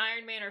Cap and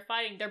Iron Man are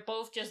fighting, they're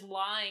both just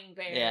lying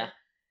there. Yeah.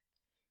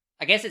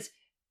 I guess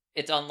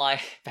it's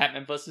unlike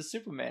Batman vs.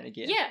 Superman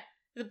again. Yeah.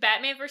 The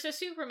Batman vs.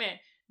 Superman.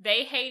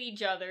 They hate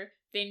each other.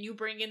 Then you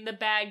bring in the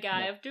bad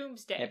guy of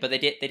Doomsday. Yeah, but they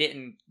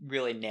didn't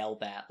really nail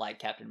that like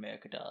Captain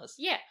America does.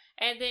 Yeah.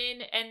 And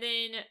then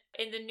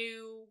in the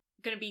new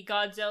gonna be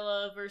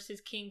Godzilla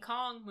vs. King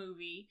Kong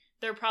movie,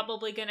 they're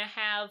probably gonna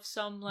have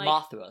some like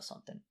Mothra or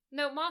something.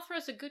 No,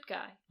 Mothra's a good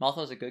guy.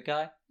 Mothra's a good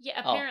guy? Yeah,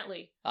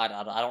 apparently. Oh, I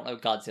don't know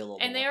Godzilla.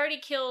 And they already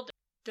killed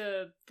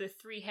the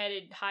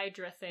 3-headed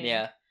Hydra thing.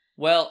 Yeah.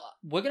 Well,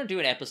 we're gonna do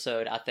an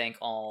episode, I think,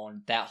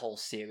 on that whole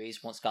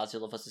series once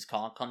Godzilla vs.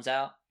 Kong comes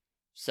out.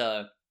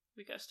 So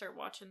we gotta start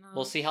watching those.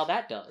 We'll see how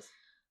that does.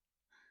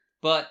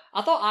 But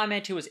I thought Iron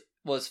Man 2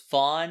 was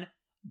fun,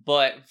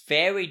 but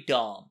very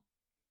dumb.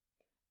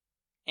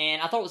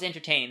 And I thought it was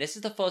entertaining. This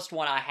is the first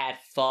one I had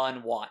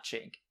fun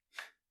watching.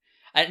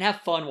 I didn't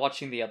have fun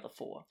watching the other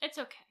 4. It's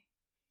okay.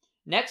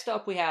 Next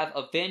up, we have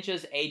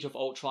Avengers Age of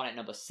Ultron at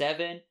number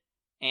 7.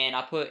 And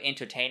I put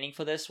entertaining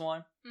for this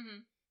one. Mm-hmm.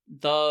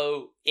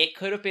 Though, it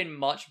could have been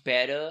much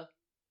better.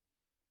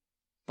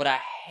 But I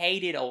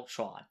hated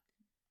Ultron.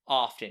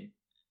 Often.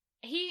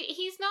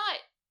 He's not...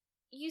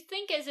 You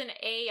think as an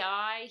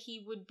AI,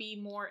 he would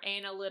be more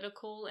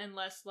analytical and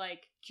less,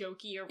 like,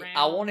 jokey around.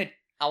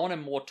 I wanted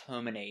more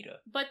Terminator.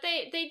 But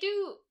they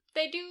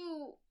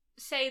do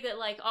say that,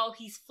 like, oh,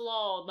 he's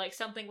flawed, like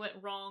something went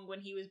wrong when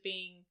he was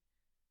being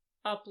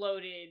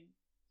uploaded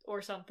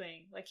or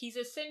something. Like, he's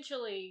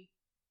essentially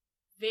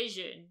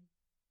Vision.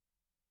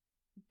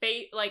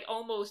 Like,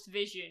 almost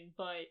Vision,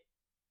 but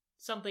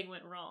something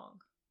went wrong.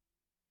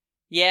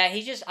 Yeah,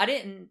 I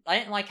didn't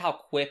like how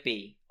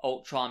quippy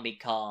Ultron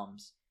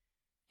becomes.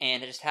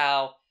 And just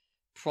how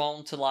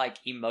prone to, like,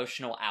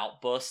 emotional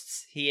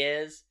outbursts he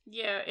is.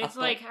 Yeah, it's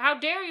like, how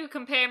dare you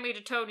compare me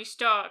to Tony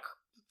Stark?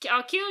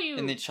 I'll kill you!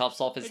 And then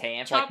chops off his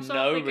hand for, like,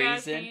 no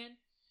reason.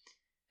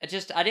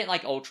 I didn't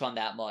like Ultron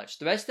that much.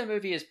 The rest of the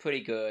movie is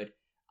pretty good.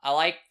 I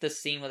like the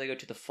scene where they go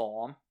to the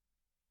farm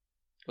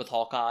with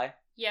Hawkeye.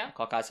 Yeah.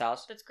 Hawkeye's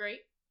house. That's great.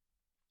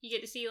 You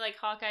get to see, like,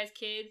 Hawkeye's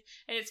kids,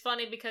 and it's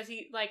funny because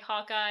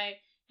Hawkeye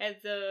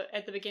at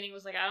the beginning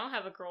was like, I don't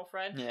have a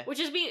girlfriend. Yeah. Which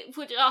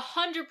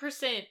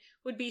 100%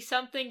 would be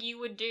something you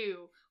would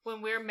do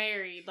when we're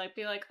married. Like,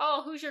 be like,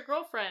 oh, who's your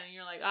girlfriend? And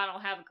you're like, I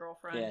don't have a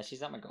girlfriend. Yeah,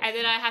 she's not my girlfriend.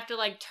 And then I have to,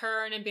 like,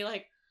 turn and be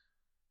like,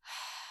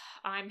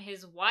 I'm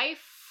his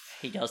wife.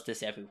 He does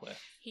this everywhere.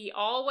 He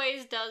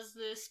always does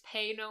this,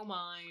 pay no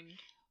mind.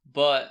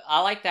 But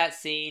I like that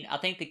scene. I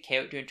think the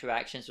character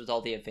interactions with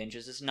all the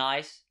Avengers is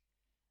nice.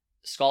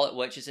 Scarlet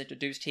Witch is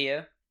introduced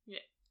here. Yeah.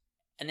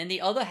 And then the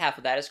other half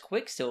of that is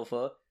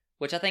Quicksilver,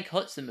 which I think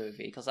hurts the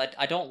movie, because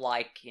I don't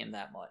like him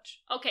that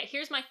much. Okay,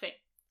 here's my thing,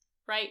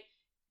 right?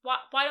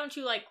 Why don't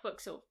you like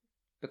Quicksilver?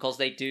 Because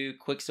they do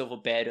Quicksilver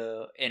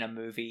better in a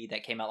movie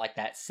that came out like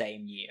that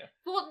same year.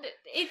 Well,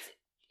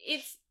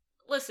 it's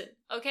listen,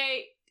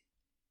 okay?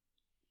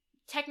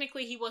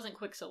 Technically, he wasn't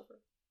Quicksilver.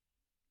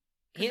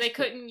 Because they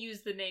couldn't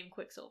use the name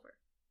Quicksilver.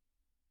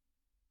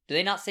 Do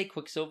they not say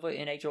Quicksilver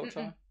in Age of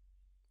Ultron?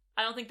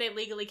 I don't think they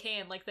legally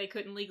can. Like, they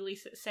couldn't legally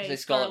say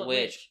Scarlet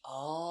Witch.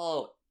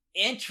 Oh,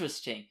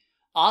 interesting.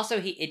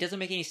 Also, it doesn't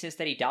make any sense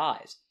that he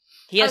dies.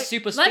 He has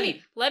super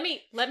speed. Let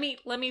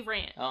me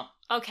rant. Oh.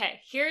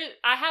 Okay,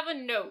 I have a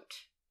note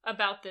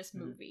about this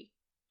movie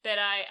that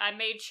I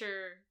made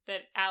sure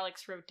that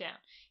Alex wrote down.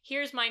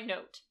 Here's my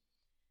note.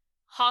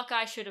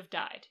 Hawkeye should have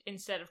died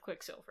instead of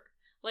Quicksilver.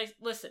 Like,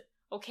 listen,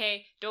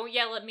 okay, don't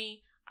yell at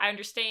me. I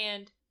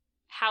understand.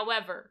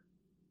 However,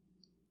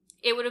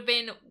 it would have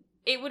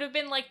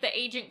been like the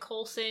Agent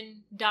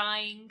Coulson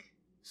dying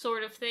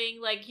sort of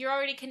thing. Like, you're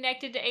already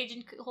connected to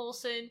Agent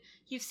Coulson.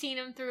 You've seen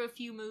him through a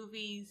few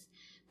movies.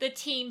 The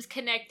team's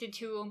connected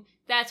to him.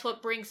 That's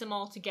what brings them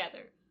all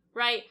together,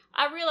 right?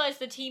 I realize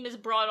the team is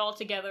brought all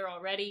together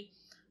already,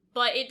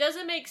 but it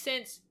doesn't make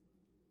sense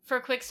for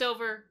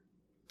Quicksilver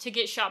to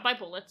get shot by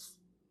bullets.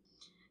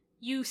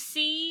 You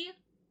see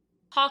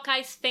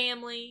Hawkeye's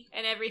family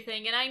and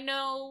everything, and I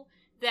know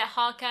that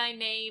Hawkeye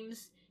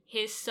names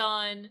his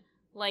son,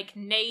 like,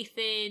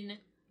 Nathaniel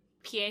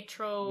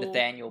Pietro,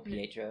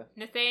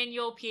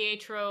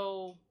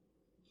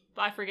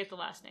 I forget the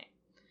last name.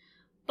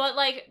 But,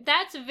 like,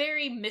 that's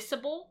very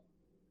missable.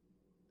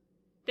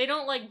 They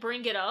don't, like,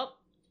 bring it up.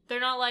 They're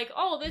not like,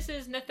 oh, this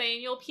is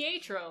Nathaniel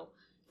Pietro.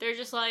 They're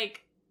just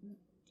like,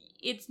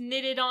 it's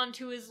knitted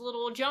onto his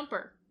little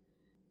jumper.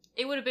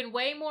 It would have been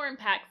way more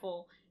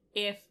impactful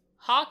if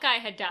Hawkeye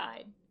had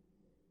died.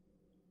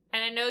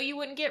 And I know you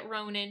wouldn't get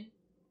Ronan,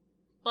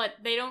 but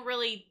they don't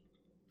really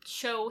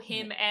show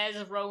him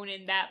as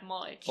Ronan that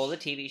much. Or the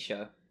TV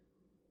show.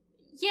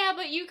 Yeah,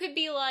 but you could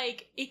be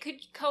like, it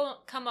could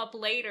come up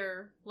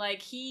later,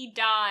 like, he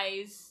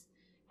dies,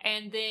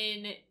 and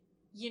then,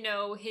 you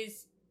know,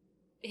 his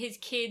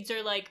kids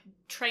are, like,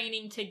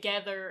 training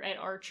together at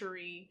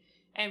archery,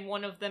 and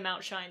one of them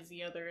outshines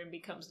the other and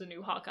becomes the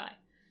new Hawkeye.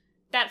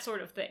 That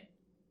sort of thing.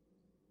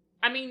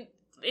 I mean,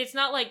 it's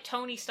not like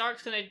Tony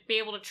Stark's gonna be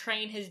able to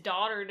train his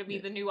daughter to be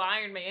the new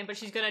Iron Man, but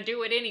she's gonna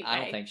do it anyway.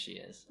 I don't think she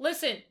is.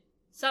 Listen,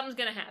 something's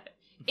gonna happen.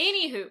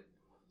 Anywho.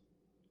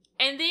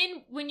 And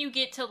then when you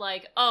get to,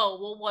 like, oh,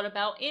 well, what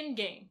about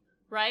Endgame,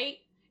 right?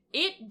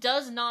 It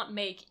does not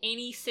make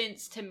any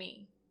sense to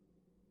me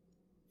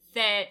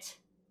that,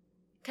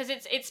 because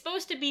it's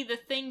supposed to be the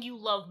thing you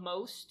love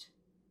most,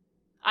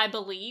 I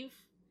believe,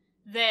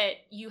 that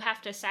you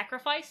have to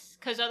sacrifice,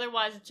 because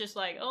otherwise it's just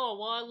like, oh,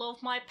 well, I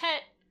love my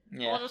pet.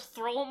 Yeah. I'll just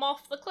throw him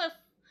off the cliff.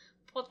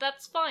 But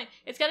that's fine.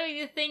 It's gotta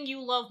be the thing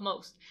you love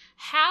most.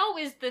 How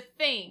is the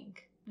thing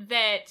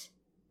that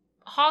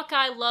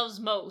Hawkeye loves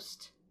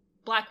most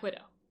Black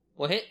Widow?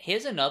 Well,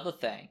 here's another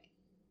thing.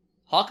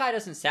 Hawkeye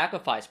doesn't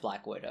sacrifice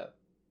Black Widow.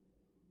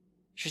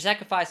 She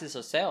sacrifices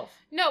herself.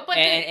 No, but...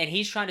 And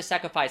he's trying to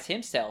sacrifice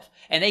himself.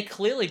 And they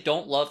clearly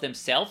don't love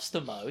themselves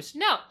the most.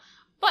 No.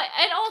 But,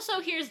 and also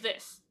here's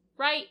this,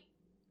 right?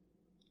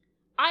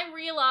 I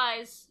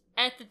realize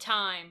at the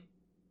time,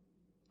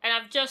 and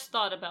I've just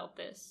thought about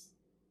this,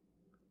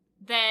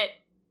 that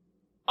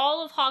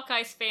all of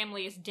Hawkeye's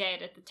family is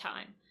dead at the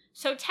time.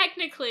 So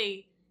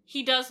technically,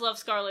 he does love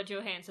Scarlett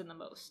Johansson the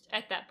most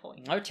at that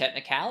point. No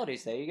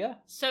technicalities, there you go.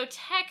 So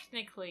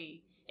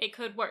technically, it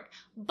could work.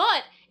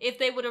 But if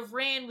they would have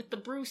ran with the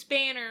Bruce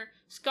Banner,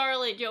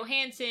 Scarlett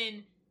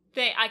Johansson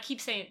thing, I keep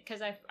saying it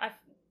because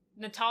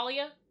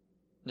Natasha.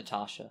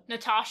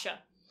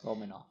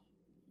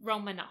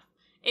 Romanoff.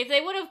 If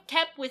they would have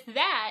kept with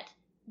that,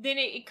 then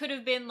it could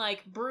have been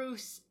like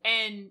Bruce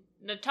and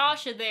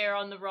Natasha there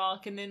on the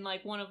rock, and then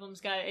like one of them's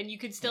got, and you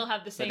could still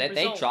have the same result.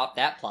 They dropped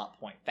that plot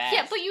point fast.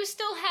 Yeah, but you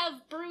still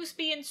have Bruce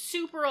being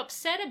super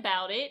upset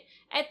about it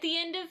at the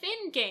end of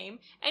Endgame,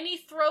 and he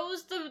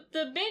throws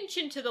the bench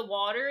into the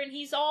water, and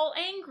he's all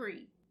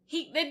angry.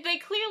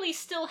 They clearly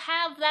still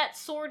have that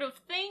sort of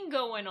thing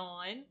going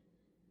on.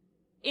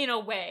 In a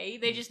way,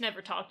 they just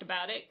never talked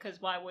about it,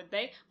 because why would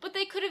they? But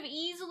they could have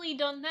easily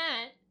done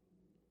that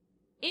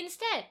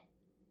instead.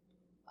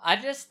 I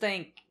just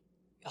think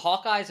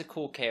Hawkeye's a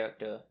cool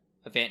character,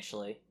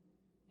 eventually.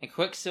 And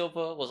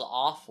Quicksilver was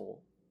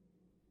awful.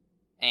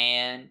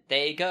 And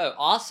there you go.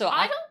 Also,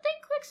 I don't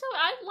think Quicksilver...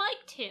 I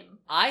liked him.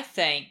 I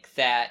think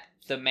that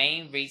the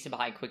main reason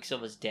behind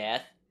Quicksilver's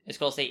death is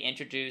because they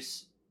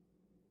introduce...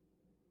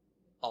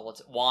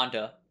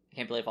 Wanda. I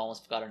can't believe I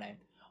almost forgot her name.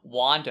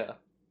 Wanda.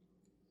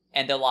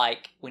 And they're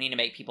like, we need to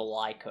make people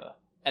like her.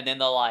 And then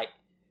they're like,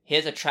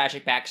 here's a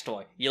tragic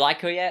backstory. You like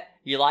her yet?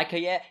 You like her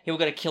yet? Here, we're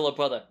gonna kill her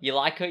brother. You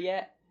like her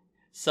yet?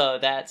 So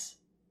that's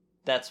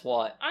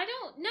what. I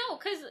don't know,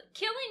 because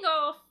killing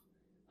off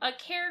a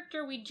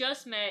character we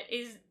just met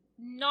is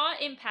not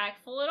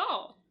impactful at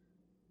all.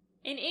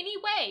 In any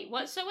way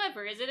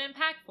whatsoever is it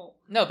impactful.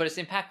 No, but it's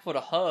impactful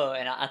to her,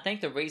 and I think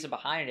the reason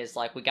behind it is,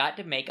 like, we got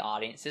to make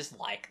audiences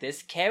like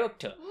this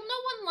character. Well,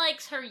 no one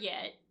likes her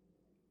yet.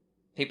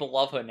 People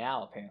love her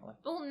now, apparently.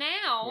 Well,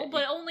 now, Yeah,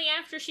 but only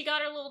after she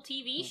got her little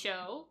TV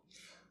show.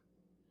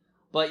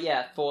 But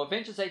yeah, for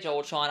Avengers Age of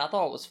Ultron, I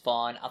thought it was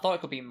fun. I thought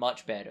it could be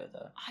much better,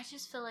 though. I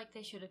just feel like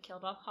they should have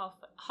killed off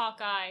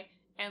Hawkeye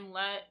and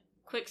let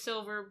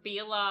Quicksilver be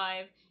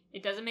alive.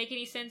 It doesn't make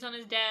any sense on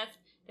his death.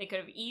 They could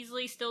have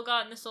easily still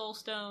gotten the Soul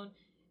Stone,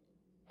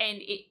 and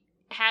it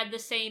had the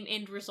same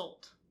end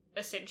result,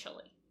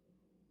 essentially.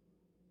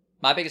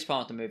 My biggest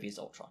problem with the movie is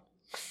Ultron.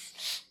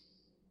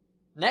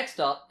 Next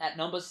up, at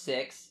number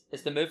 6,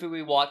 is the movie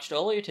we watched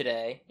earlier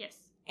today. Yes.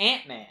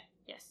 Ant-Man.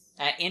 Yes.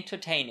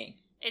 Entertaining.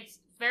 It's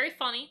very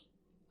funny.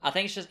 I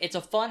think it's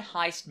a fun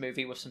heist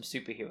movie with some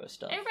superhero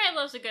stuff. Everybody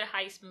loves a good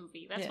heist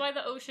movie. That's Yeah. why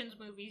the Ocean's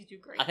movies do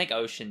great. I think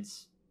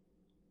Oceans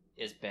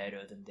is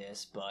better than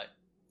this, but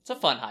it's a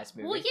fun heist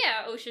movie. Well,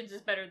 yeah, Ocean's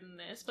is better than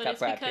this, but Got it's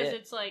Brad because Pitt.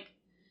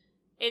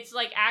 it's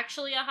like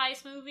actually a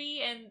heist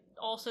movie, and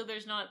also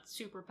there's not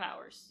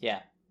superpowers.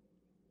 Yeah.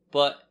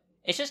 But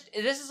it's just,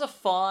 this is a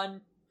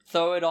fun,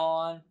 throw it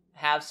on,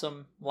 have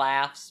some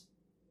laughs.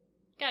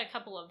 Got a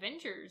couple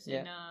Avengers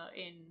in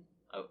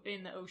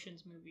the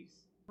Ocean's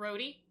movies.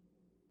 Rhodey,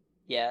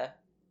 Yeah.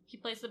 he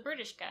plays the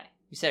British guy.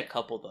 You said a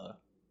couple, though.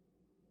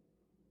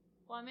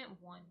 Well, I meant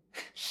one.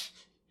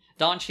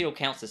 Don Cheadle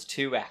counts as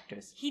 2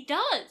 actors. He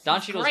does. Don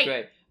He's Cheadle's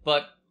great.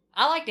 But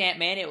I liked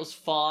Ant-Man. It was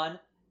fun.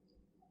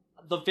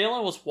 The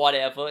villain was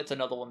whatever. It's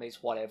another one of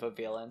these whatever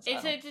villains.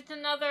 It's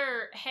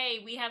another,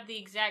 hey, we have the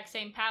exact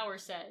same power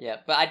set. Yeah,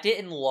 but I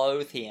didn't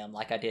loathe him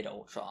like I did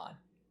Ultron.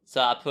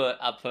 So I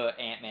put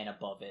Ant-Man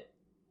above it.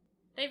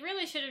 They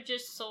really should have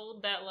just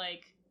sold that,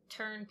 like,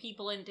 turn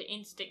people into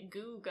instant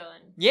goo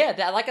gun. Yeah,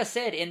 that, like I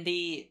said, in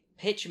the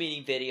pitch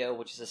meeting video,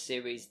 which is a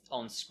series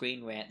on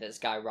Screen Rant that this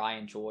guy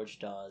Ryan George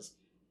does,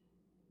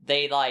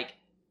 they, like...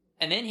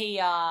 And then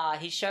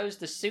he shows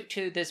the suit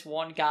to this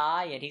one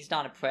guy, and he's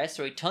not impressed,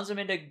 so he turns him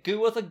into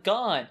goo with a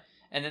gun.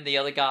 And then the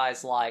other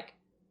guy's like,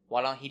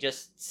 why don't he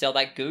just sell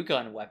that goo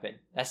gun weapon?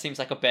 That seems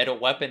like a better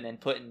weapon than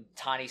putting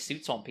tiny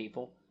suits on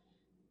people.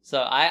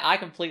 So I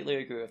completely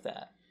agree with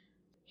that.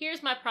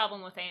 Here's my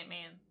problem with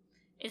Ant-Man,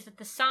 is that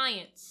the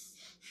science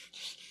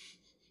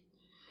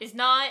is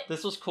not...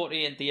 This was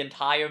Courtney in the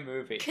entire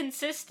movie.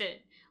 consistent.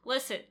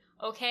 Listen,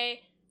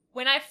 okay?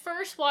 When I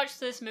first watched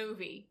this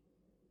movie,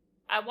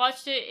 I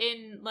watched it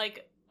in,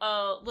 like,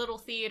 a little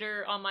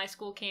theater on my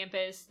school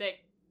campus that,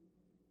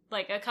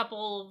 like, a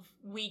couple of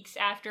weeks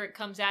after it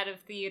comes out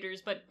of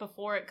theaters, but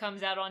before it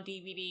comes out on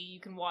DVD, you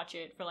can watch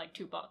it for, like,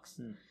 $2.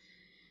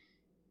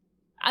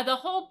 The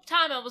whole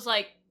time I was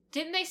like,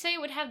 didn't they say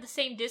it would have the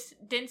same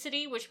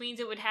density, which means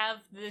it would have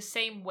the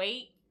same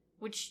weight,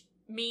 which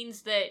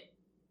means that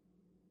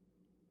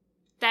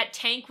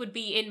tank would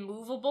be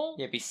immovable?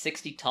 Yeah, it'd be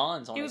 60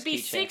 tons on It his would be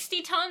keychain.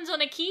 60 tons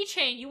on a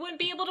keychain. You wouldn't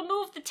be able to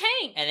move the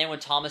tank. And then when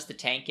Thomas the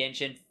Tank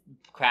Engine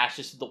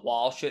crashes to the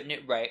wall, shouldn't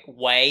it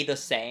weigh the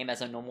same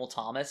as a normal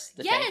Thomas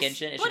the Tank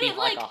Engine? It should but be it,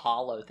 like like, a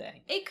hollow thing.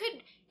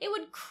 It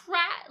would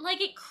crash,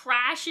 like, it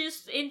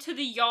crashes into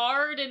the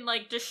yard and,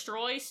 like,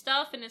 destroys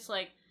stuff, and it's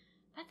like,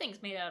 that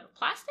thing's made out of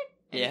plastic,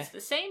 and it's the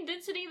same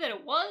density that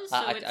it was,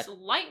 so it's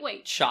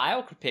lightweight.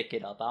 Child could pick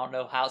it up. I don't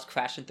know how it's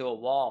crashing through a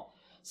wall.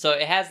 So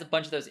it has a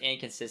bunch of those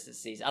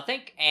inconsistencies. I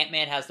think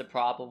Ant-Man has the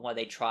problem where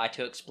they try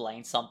to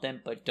explain something,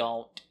 but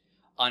don't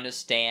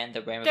understand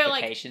the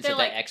ramifications of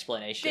that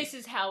explanation. This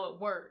is how it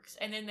works,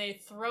 and then they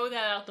throw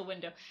that out the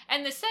window.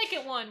 And the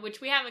second one,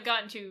 which we haven't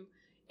gotten to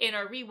in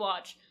our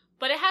rewatch,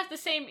 but it has the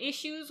same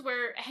issues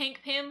where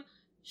Hank Pym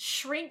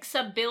shrinks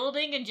a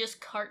building and just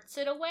carts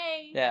it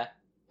away. Yeah.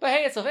 But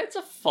hey, it's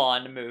a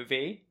fun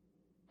movie.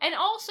 And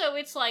also,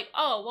 it's like,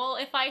 oh, well,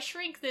 if I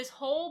shrink this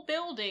whole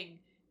building,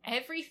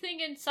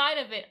 everything inside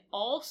of it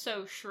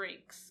also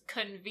shrinks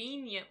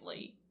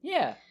conveniently.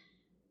 Yeah.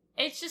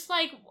 It's just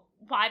like,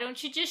 why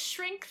don't you just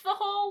shrink the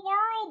whole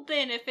world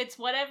then if it's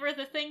whatever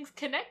the thing's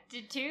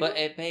connected to? But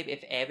babe,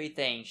 if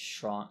everything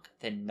shrunk,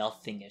 then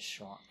nothing is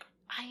shrunk.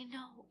 I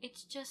know,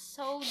 it's just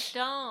so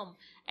dumb.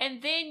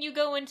 And then you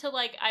go into,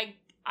 like,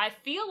 I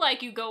feel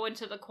like you go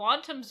into the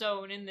quantum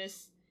zone in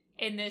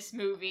this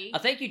movie. I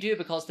think you do,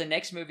 because the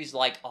next movie's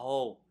like,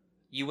 oh,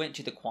 you went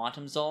to the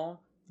quantum zone?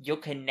 You're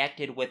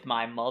connected with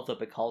my mother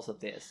because of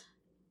this.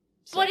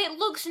 So. But it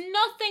looks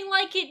nothing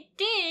like it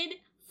did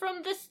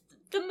from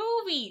the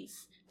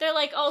movies. they're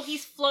like, oh,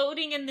 he's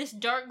floating in this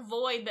dark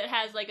void that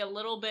has like a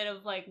little bit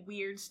of like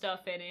weird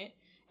stuff in it.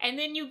 And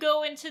then you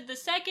go into the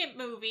second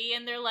movie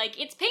and they're like,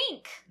 it's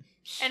pink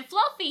and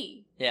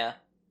fluffy. Yeah.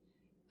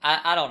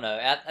 I don't know.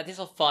 This is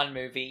a fun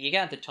movie. You're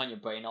gonna have to turn your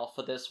brain off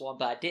for this one,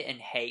 but I didn't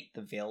hate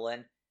the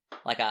villain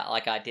like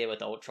I did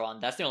with Ultron.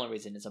 That's the only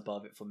reason it's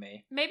above it for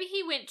me. Maybe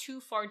he went too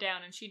far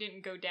down and she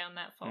didn't go down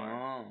that far.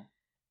 Oh.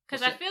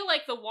 Because I feel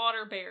like the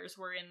water bears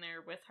were in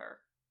there with her.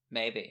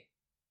 Maybe.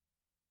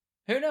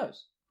 Who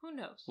knows? Who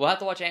knows? We'll have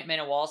to watch Ant-Man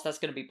and Wasp. That's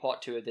going to be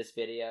part 2 of this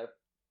video.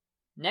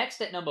 Next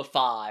at number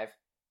 5,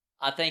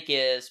 I think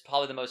is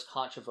probably the most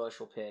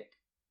controversial pick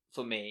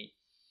for me,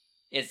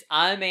 is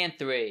Iron Man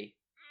 3.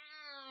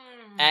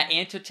 At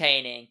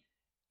entertaining,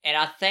 and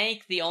I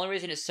think the only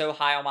reason it's so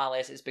high on my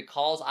list is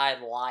because I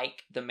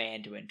like the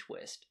Mandarin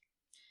twist.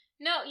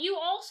 No, you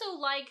also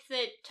like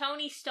that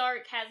Tony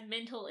Stark has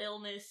mental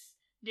illness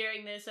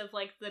during this of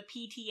like the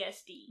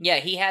PTSD.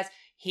 Yeah,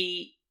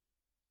 he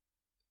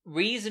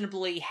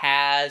reasonably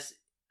has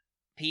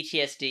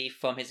PTSD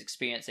from his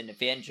experience in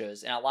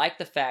Avengers, and I like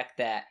the fact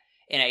that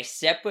in a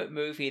separate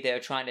movie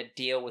they're trying to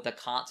deal with the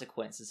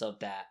consequences of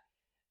that,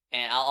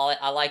 and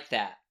I like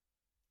that.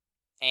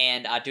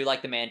 And I do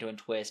like the Mandarin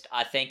twist.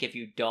 I think if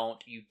you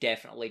don't, you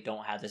definitely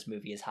don't have this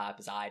movie as hype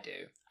as I do.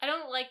 I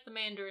don't like the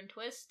Mandarin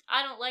twist.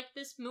 I don't like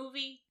this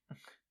movie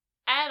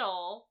at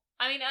all.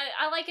 I mean,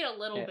 I like it a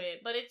little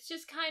bit, but it's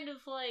just kind of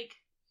like,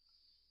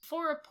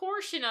 for a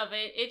portion of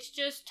it, it's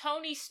just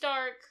Tony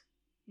Stark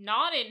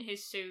not in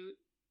his suit,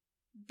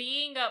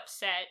 being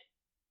upset,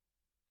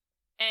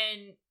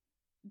 and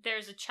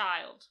there's a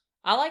child.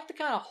 I like the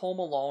kind of Home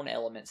Alone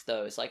elements,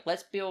 though. It's like,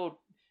 let's build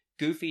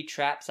goofy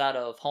traps out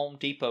of Home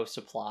Depot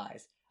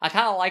supplies. I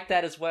kind of like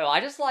that as well. I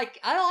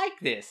like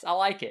this. I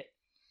like it.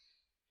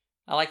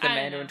 I like the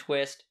Mandarin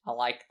twist. I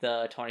like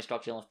the Tony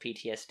Stark dealing with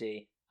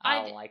PTSD.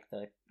 I like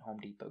the Home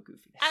Depot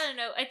goofiness. I don't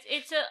know.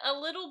 It's a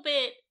little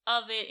bit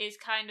of it is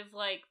kind of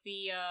like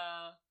the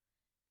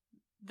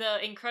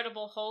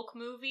Incredible Hulk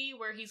movie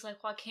where he's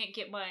like, well, I can't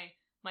get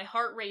my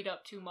heart rate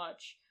up too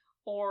much,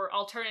 or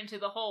I'll turn into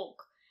the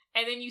Hulk.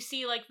 And then you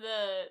see like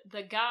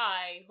the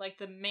guy, like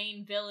the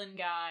main villain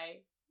guy,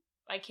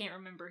 I can't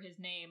remember his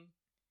name.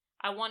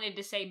 I wanted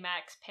to say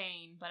Max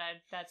Payne, but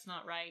that's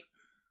not right.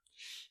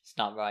 It's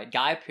not right.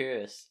 Guy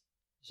Pearce.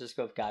 Let's just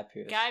go with Guy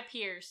Pearce. Guy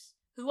Pearce,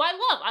 who I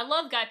love. I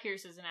love Guy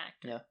Pearce as an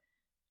actor. Yeah.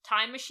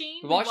 Time Machine.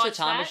 We watched the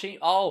Time Machine.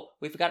 Oh,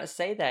 we forgot to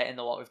say that in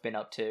the what we've been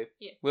up to.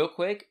 Yeah. Real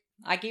quick,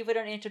 I give it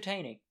an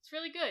entertaining. It's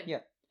really good.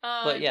 Yeah.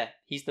 But yeah,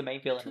 he's the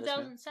main villain.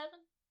 2007.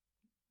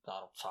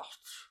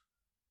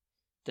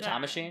 The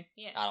Time Machine.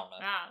 Yeah. I don't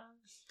know.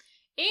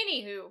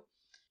 Anywho,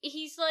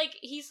 he's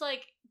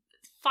like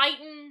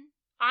fighting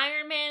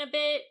Iron Man a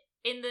bit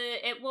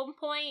at one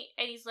point,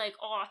 and he's like,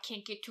 oh, I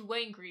can't get too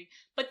angry.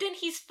 But then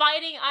he's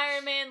fighting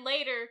Iron Man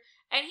later,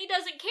 and he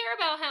doesn't care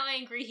about how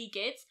angry he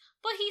gets,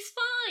 but he's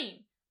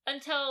fine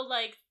until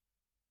like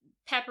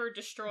Pepper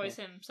destroys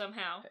him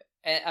somehow.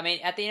 I mean,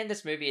 at the end of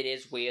this movie, it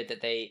is weird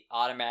that they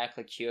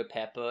automatically cure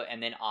Pepper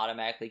and then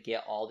automatically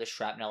get all the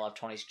shrapnel off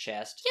Tony's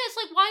chest. Yeah, it's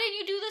like, why didn't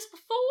you do this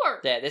before?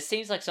 Yeah, this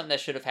seems like something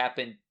that should have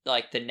happened,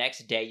 like, the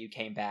next day you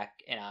came back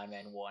in Iron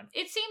Man 1.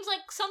 It seems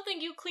like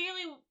something you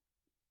clearly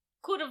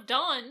could have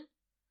done.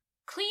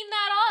 Clean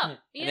that up,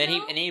 and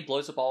then he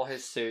blows up all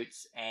his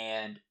suits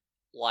and,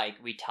 like,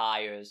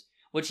 retires.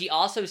 Which he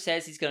also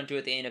says he's going to do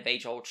at the end of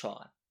Age of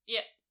Ultron.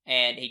 Yeah.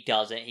 And he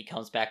doesn't. He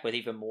comes back with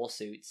even more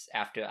suits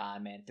after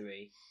Iron Man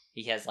 3.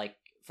 He has, like,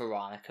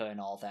 Veronica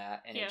and all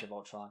that in Age of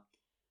Ultron.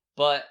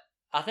 But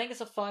I think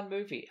it's a fun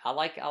movie. I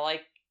like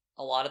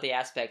a lot of the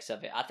aspects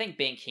of it. I think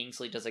Ben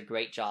Kingsley does a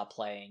great job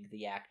playing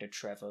the actor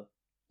Trevor.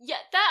 Yeah,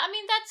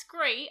 that's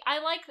great. I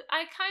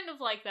kind of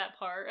like that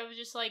part. It was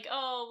just like,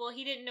 oh, well,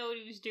 he didn't know what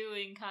he was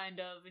doing, kind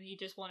of, and he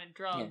just wanted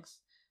drugs.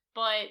 Yeah.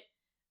 But,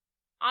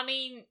 I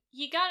mean,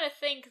 you gotta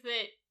think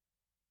that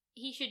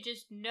he should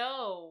just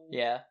know.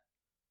 Yeah.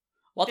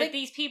 Well, that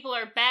these people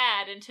are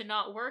bad and to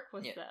not work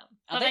with them.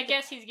 But I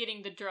guess he's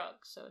getting the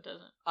drugs, so it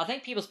doesn't. I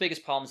think people's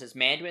biggest problems is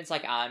Mandarin's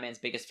like Iron Man's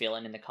biggest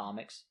villain in the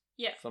comics.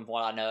 Yeah. From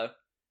what I know.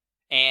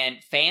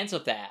 And fans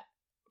of that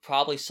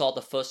probably saw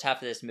the first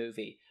half of this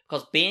movie.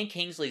 Because Ben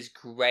Kingsley's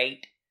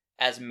great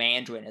as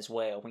Mandarin as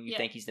well when you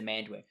think he's the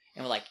Mandarin.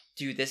 And we're like,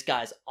 dude, this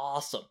guy's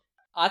awesome.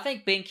 I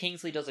think Ben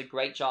Kingsley does a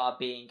great job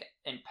being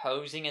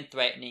imposing and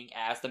threatening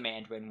as the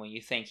Mandarin when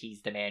you think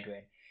he's the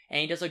Mandarin. And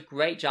he does a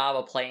great job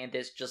of playing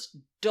this just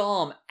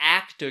dumb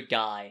actor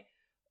guy.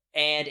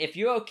 And if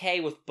you're okay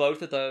with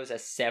both of those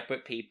as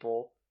separate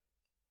people,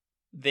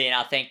 then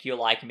I think you'll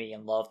like me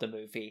and love the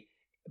movie.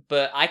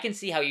 But I can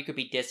see how you could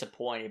be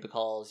disappointed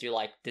because you're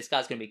like, this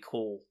guy's gonna be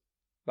cool,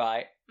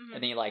 right? Mm-hmm.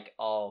 And then you're like,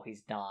 oh,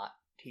 he's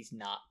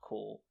not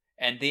cool.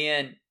 And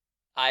then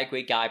I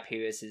agree, Guy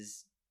Pearce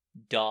is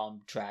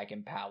dumb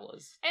dragon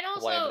powers. And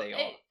also, whatever they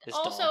are.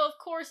 Of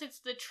course, it's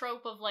the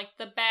trope of like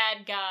the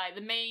bad guy, the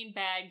main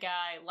bad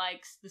guy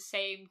likes the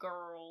same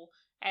girl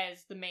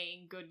as the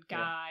main good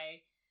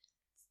guy.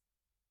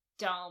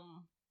 Yeah.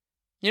 Dumb.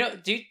 You know,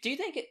 do you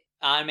think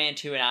Iron Man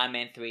 2 and Iron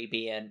Man 3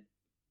 being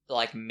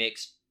like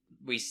mixed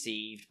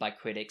received by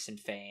critics and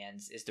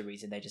fans is the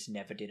reason they just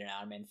never did an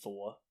Iron Man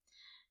 4.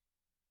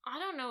 I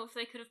don't know if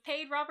they could have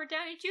paid Robert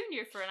Downey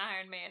Jr. for an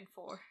Iron Man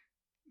 4.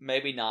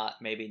 Maybe not.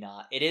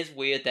 It is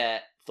weird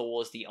that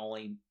Thor's the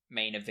only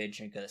main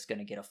Avenger that's going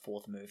to get a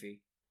 4th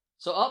movie.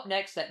 So up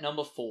next at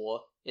number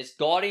 4 is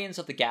Guardians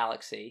of the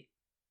Galaxy,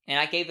 and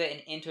I gave it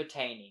an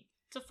entertaining.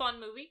 It's a fun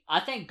movie. I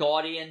think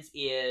Guardians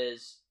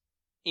is,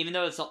 even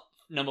though it's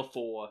number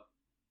 4,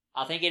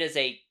 I think it is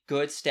a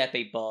good step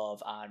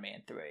above Iron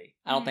Man 3.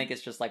 I don't think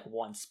it's just like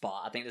one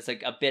spot. I think there's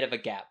like a bit of a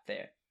gap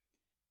there.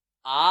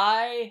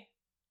 I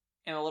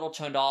am a little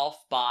turned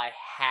off by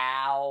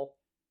how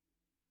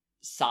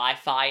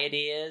sci-fi it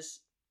is.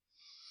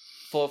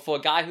 For a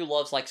guy who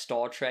loves like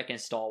Star Trek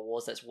and Star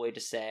Wars, that's weird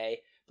to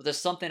say. But there's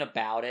something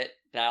about it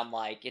that I'm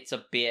like, it's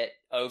a bit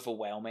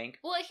overwhelming.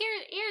 Well,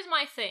 here's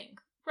my thing,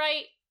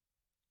 right?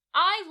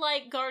 I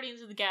like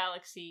Guardians of the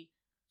Galaxy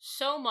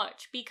so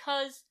much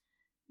because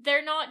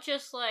they're not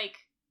just like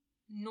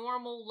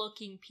normal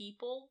looking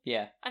people.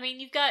 Yeah. I mean,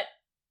 you've got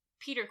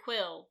Peter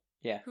Quill.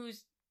 Yeah.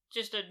 Who's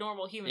just a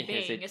normal human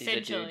being, essentially.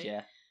 He's a dude,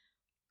 yeah.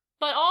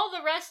 But all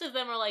the rest of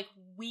them are like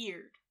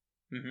weird.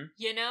 Mm-hmm.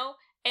 You know?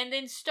 And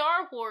then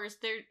Star Wars,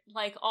 they're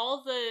like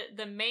all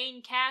the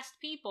main cast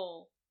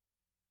people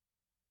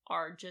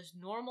are just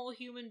normal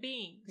human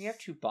beings. You have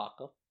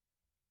Chewbacca.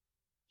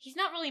 He's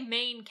not really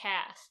main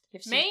cast.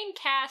 You've seen... Main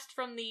cast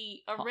from the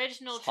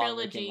original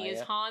trilogy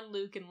is Han,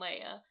 Luke, and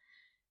Leia.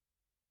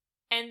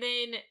 And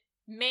then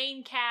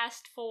main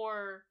cast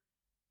for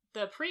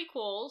the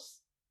prequels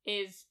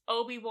is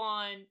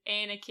Obi-Wan,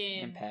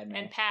 Anakin,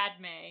 and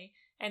Padme.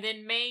 And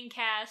then main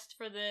cast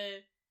for the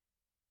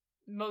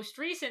most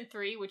recent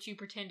 3, which you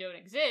pretend don't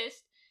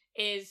exist,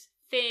 is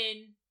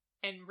Finn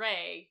and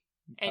Rey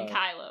and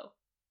Kylo.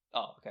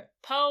 Oh, okay.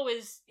 Poe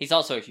is... He's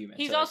also a human.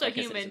 He's also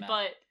human,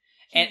 but...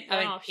 And, I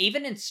mean,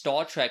 even in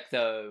Star Trek,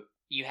 though,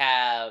 you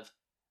have,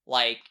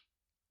 like,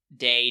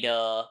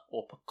 Data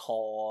or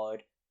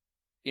Picard,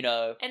 you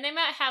know. And they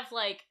might have,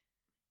 like,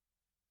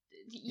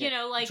 you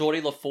know, like...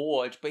 Geordie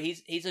LaForge, but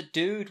he's a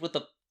dude with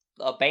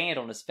a band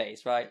on his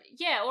face, right?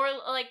 Yeah, or,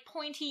 like,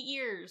 pointy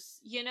ears,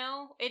 you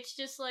know? It's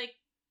just, like...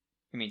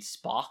 You mean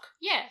Spock?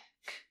 Yeah.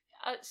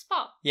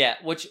 Spock. Yeah,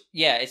 which,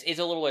 it's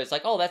a little, it's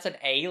like, oh, that's an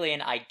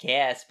alien, I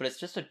guess, but it's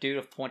just a dude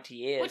with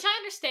pointy ears. Which I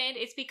understand,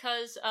 it's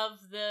because of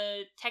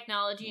the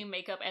technology and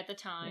makeup at the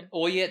time.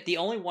 Or yet, the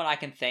only one I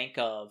can think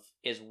of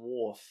is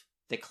Worf,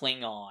 the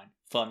Klingon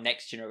from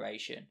Next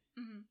Generation.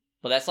 Mm-hmm.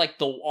 But that's, like,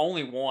 the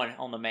only one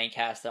on the main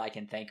cast that I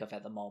can think of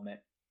at the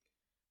moment.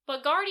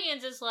 But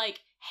Guardians is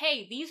like,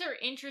 hey, these are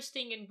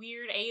interesting and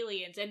weird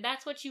aliens, and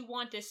that's what you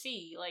want to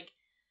see, like...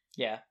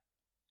 Yeah.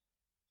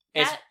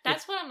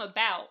 That's what I'm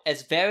about.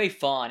 It's very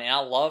fun, and I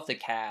love the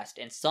cast,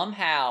 and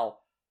somehow...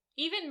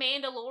 Even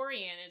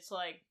Mandalorian, it's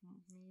like,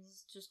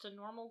 he's just a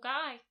normal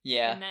guy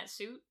in that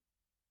suit.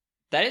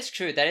 That is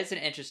true. That is an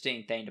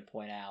interesting thing to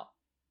point out.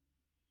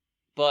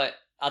 But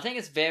I think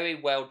it's very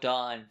well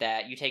done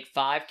that you take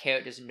 5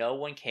 characters no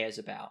one cares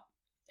about,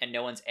 and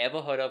no one's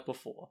ever heard of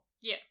before.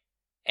 Yeah.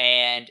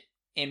 And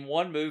in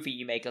one movie,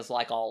 you make us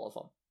like all of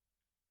them.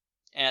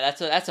 And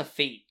that's a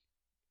feat,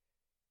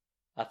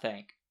 I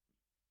think.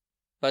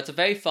 But it's a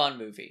very fun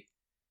movie.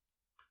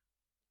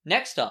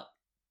 Next up,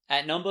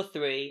 at number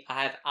 3,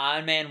 I have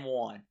Iron Man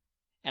 1.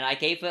 And I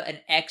gave it an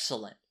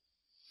excellent.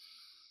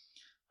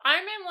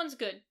 Iron Man 1's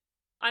good.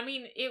 I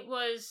mean, it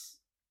was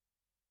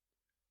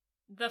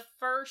the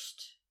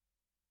first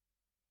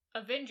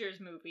Avengers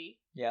movie.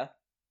 Yeah.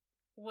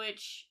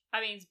 Which, I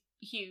mean, is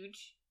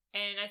huge.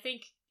 And I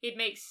think it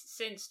makes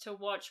sense to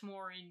watch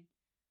more in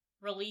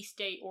release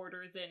date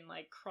order than,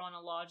 like,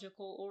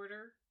 chronological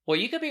order. Well,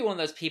 you could be one of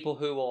those people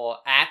who are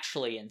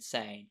actually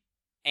insane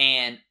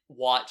and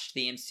watch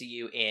the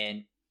MCU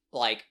in,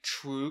 like,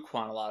 true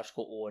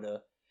chronological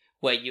order,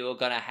 where you're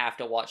gonna have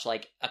to watch,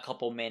 like, a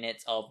couple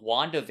minutes of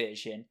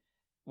WandaVision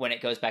when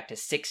it goes back to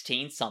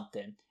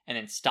 16-something, and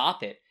then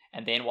stop it,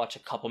 and then watch a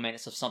couple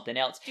minutes of something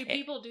else. Do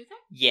people do that?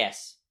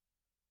 Yes.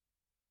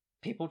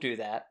 People do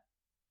that.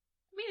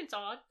 I mean, it's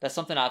odd. That's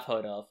something I've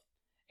heard of.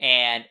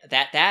 And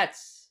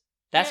that's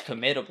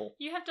committable.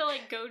 You have to,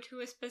 like, go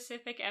to a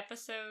specific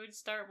episode,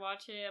 start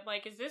watching it. I'm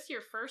like, is this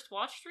your first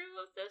watch through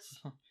of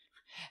this?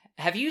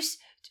 Have you...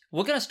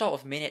 We're going to start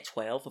with minute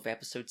 12 of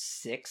episode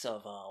 6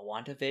 of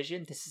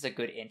WandaVision. This is a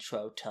good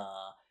intro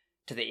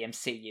to the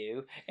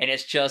MCU. And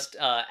it's just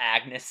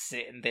Agnes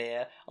sitting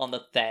there on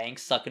the thing,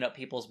 sucking up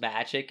people's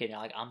magic. And you're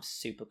like, I'm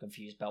super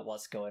confused about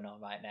what's going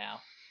on right now.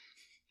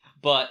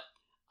 But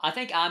I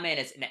think Iron Man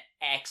is an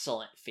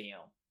excellent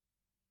film.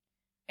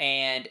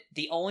 And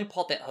the only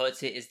part that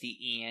hurts it is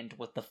the end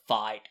with the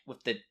fight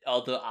with the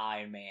other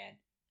Iron Man.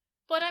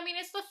 But I mean,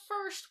 it's the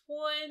first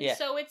one,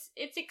 so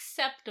it's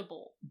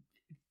acceptable.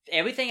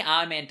 Everything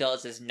Iron Man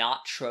does is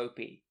not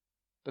tropey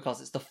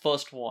because it's the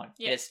first one.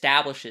 Yeah. It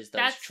establishes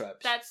those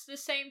tropes. That's the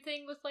same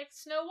thing with, like,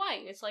 Snow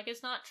White. It's like,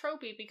 it's not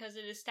tropey because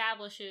it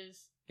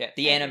establishes... Yeah,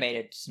 the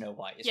animated Snow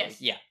White. Is yes.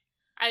 Like, yeah.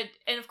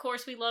 And of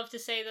course we love to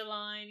say the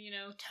line, you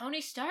know,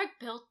 Tony Stark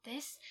built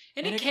this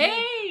in a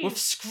cave! With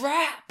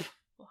scrap!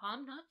 Well,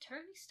 I'm not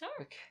Tony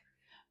Stark.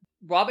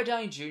 Robert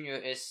Downey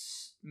Jr.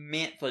 is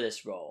meant for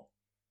this role.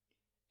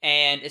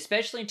 And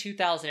especially in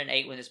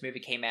 2008 when this movie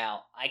came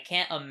out, I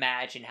can't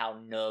imagine how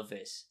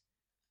nervous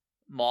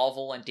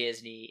Marvel and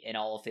Disney and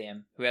all of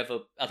them, whoever,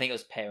 I think it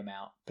was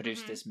Paramount,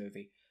 produced this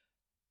movie.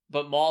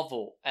 But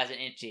Marvel, as an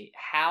entity,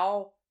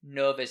 how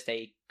nervous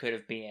they could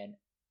have been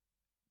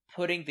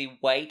putting the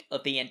weight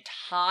of the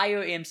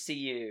entire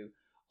MCU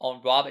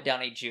on Robert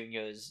Downey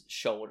Jr.'s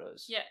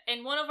shoulders. Yeah,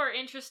 and one of our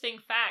interesting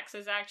facts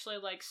is actually,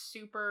 like,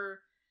 super,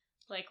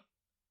 like...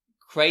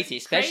 Crazy,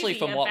 especially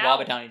from what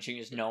Robert Downey Jr.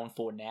 is known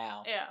for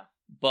now. Yeah.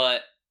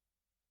 But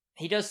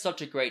he does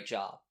such a great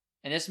job.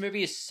 And this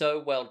movie is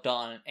so well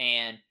done,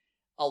 and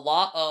a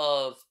lot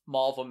of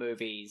Marvel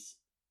movies,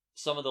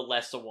 some of the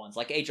lesser ones,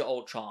 like Age of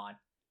Ultron,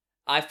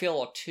 I feel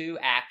are too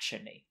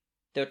action-y.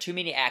 There are too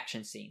many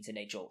action scenes in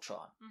Age of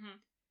Ultron. Mm-hmm.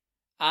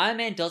 Iron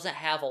Man doesn't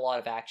have a lot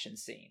of action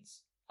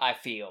scenes, I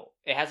feel.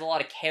 It has a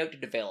lot of character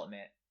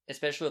development,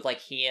 especially with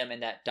like him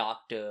and that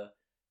doctor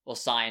or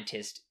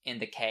scientist in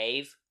the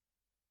cave.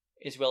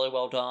 Is really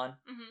well done.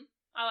 Mm-hmm.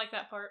 I like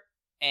that part.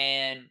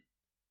 And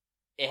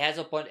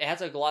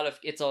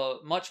it's a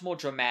much more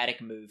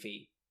dramatic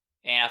movie.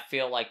 And I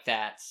feel like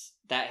that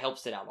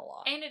helps it out a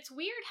lot. And it's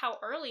weird how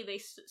early they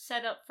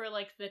set up for,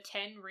 like, the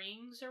 10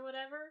 rings or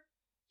whatever.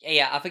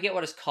 Yeah, I forget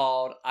what it's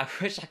called. I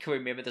wish I could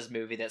remember this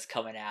movie that's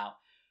coming out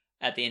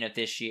at the end of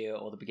this year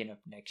or the beginning of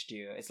next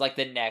year. It's like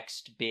the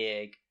next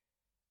big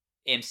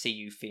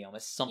MCU film.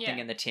 It's something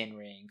in the 10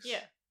 rings.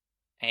 Yeah.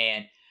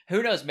 And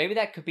who knows, maybe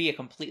that could be a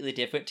completely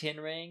different 10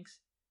 rings.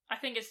 I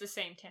think it's the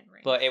same 10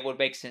 rings. But it would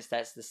make sense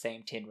that's the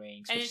same 10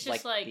 rings. And which it's is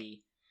just like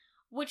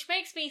which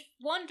makes me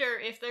wonder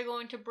if they're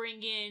going to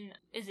bring in,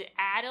 is it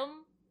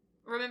Adam?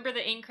 Remember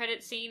the end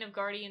credit scene of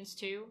Guardians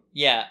 2?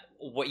 Yeah.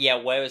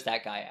 Where is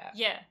that guy at?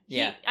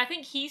 Yeah. I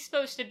think he was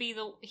supposed to be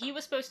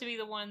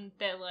the one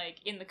that, like,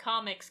 in the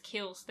comics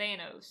kills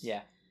Thanos.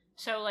 Yeah.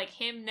 So, like,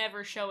 him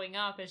never showing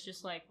up is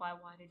just like, why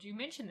did you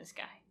mention this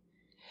guy?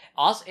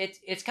 Also,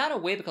 it's kind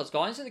of weird because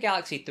Guardians of the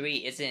Galaxy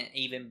 3 isn't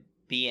even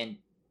being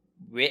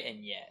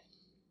written yet,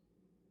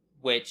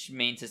 which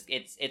means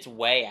it's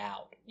way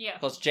out. Yeah.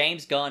 Because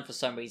James Gunn, for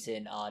some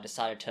reason,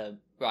 decided to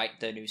write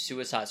the new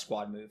Suicide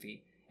Squad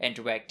movie and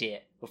direct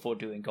it before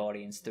doing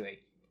Guardians 3.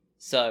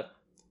 So,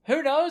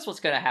 who knows what's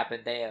going to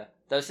happen there?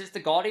 Though since the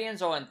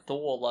Guardians are in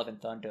Thor: Love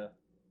and Thunder,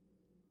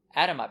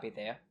 Adam might be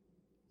there.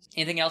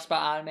 Anything else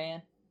about Iron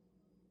Man?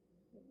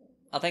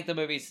 I think the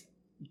movie's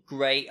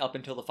great up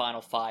until the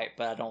final fight,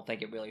 but I don't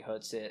think it really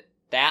hurts it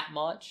that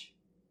much.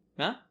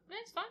 Huh?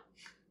 It's fine.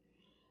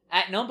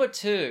 At number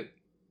 2,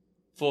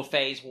 for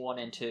Phase 1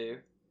 and 2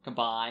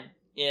 combined,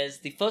 is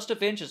the first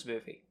Avengers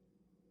movie.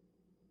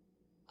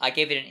 I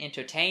gave it an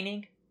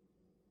entertaining.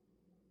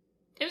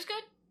 It was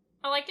good.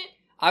 I liked it.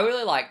 I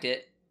really liked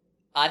it.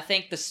 I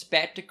think the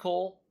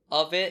spectacle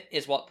of it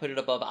is what put it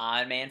above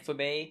Iron Man for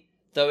me.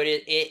 Though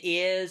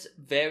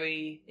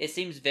it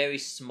seems very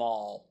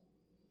small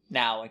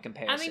now in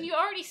comparison. I mean, you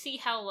already see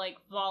how, like,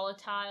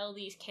 volatile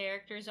these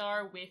characters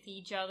are with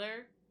each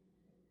other.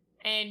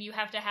 And you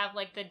have to have,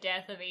 like, the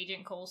death of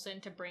Agent Coulson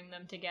to bring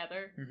them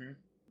together. Mm-hmm.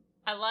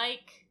 I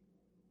like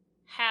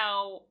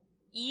how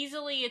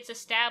easily it's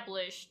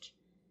established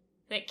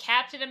that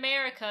Captain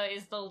America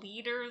is the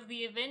leader of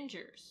the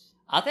Avengers.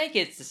 I think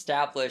it's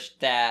established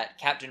that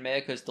Captain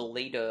America is the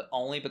leader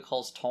only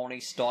because Tony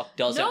Stark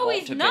doesn't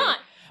want to be. No,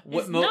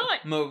 he's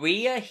not.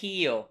 Maria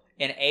Hill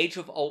in Age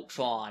of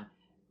Ultron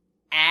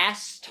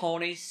asked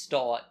Tony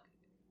Stark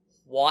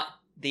what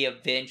the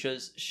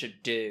Avengers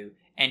should do.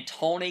 And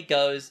Tony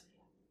goes,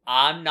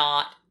 I'm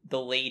not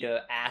the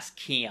leader, ask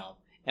him.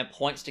 And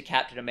points to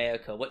Captain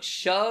America, which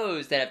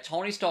shows that if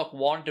Tony Stark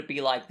wanted to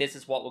be like, this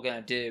is what we're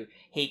going to do,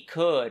 he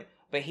could,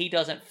 but he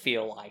doesn't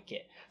feel like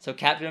it. So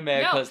Captain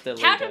America's the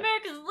leader. Captain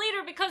America's the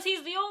leader because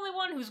he's the only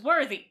one who's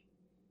worthy.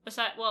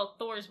 Besides, well,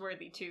 Thor's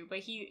worthy too, but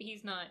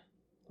he's not.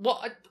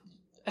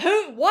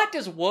 What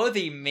does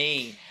worthy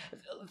mean?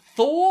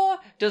 Thor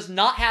does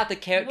not have the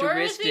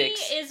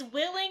characteristics. Worthy is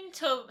willing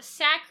to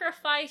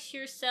sacrifice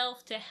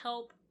yourself to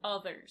help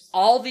others.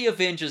 All the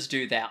Avengers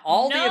do that.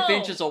 The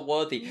Avengers are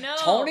worthy. No.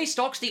 Tony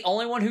Stark's the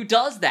only one who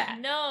does that.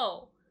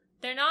 No.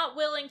 They're not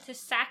willing to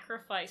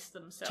sacrifice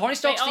themselves. Tony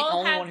Stark's the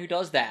only one who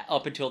does that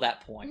up until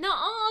that point. No,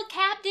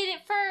 Cap did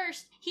it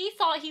first. He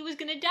thought he was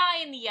gonna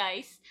die in the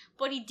ice,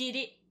 but he did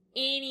it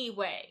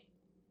anyway.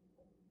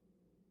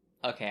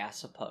 Okay, I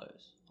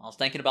suppose. I was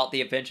thinking about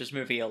the Avengers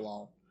movie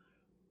alone.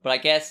 But I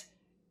guess...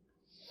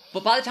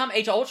 But by the time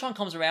Age of Ultron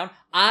comes around,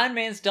 Iron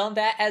Man's done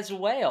that as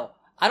well.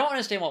 I don't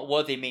understand what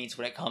worthy means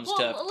when it comes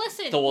to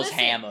Thor's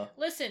hammer.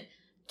 Listen,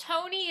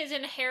 Tony is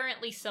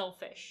inherently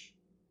selfish.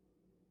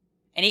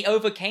 And he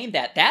overcame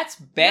that. That's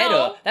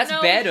better. That's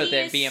better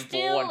than being born.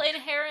 He's still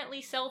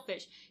inherently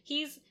selfish.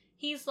 He's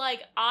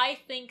like, I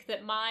think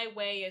that my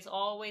way is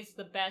always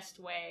the best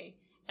way,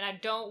 and I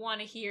don't want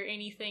to hear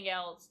anything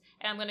else,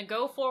 and I'm going to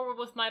go forward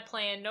with my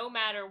plan no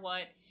matter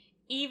what,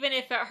 even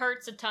if it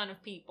hurts a ton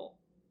of people.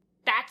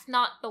 That's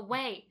not the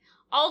way.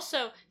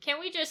 Also, can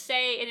we just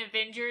say in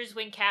Avengers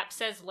when Cap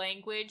says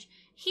language,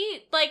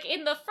 he, like,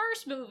 in the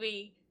first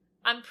movie,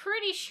 I'm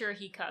pretty sure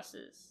he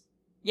cusses.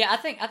 Yeah, I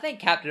think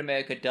Captain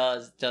America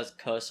does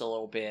curse a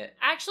little bit.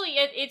 Actually,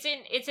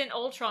 it's in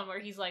Ultron where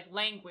he's like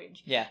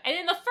language. Yeah. And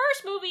in the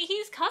first movie,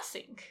 he's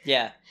cussing.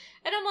 Yeah.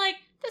 And I'm like,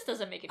 this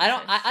doesn't make any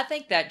sense. I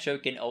think that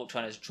joke in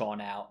Ultron is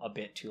drawn out a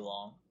bit too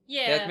long.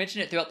 Yeah. They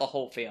mention it throughout the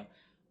whole film.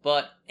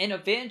 But in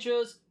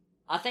Avengers,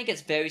 I think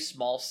it's very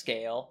small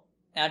scale.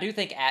 And I do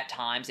think at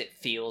times it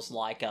feels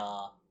like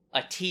a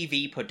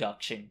TV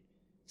production.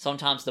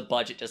 Sometimes the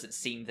budget doesn't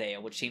seem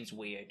there, which seems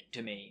weird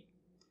to me.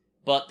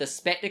 But the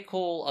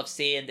spectacle of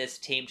seeing this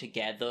team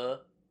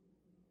together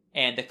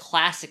and the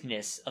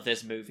classicness of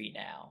this movie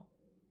now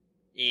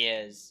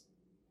is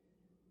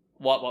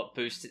what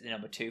boosts it to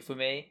number 2 for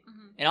me.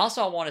 Mm-hmm. And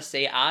also I want to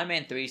say Iron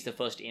Man 3 is the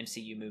first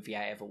MCU movie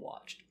I ever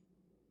watched.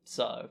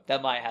 So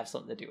that might have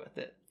something to do with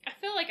it. I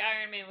feel like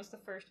Iron Man was the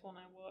first one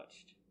I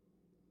watched.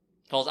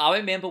 Because I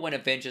remember when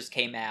Avengers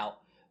came out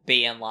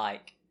being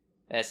like,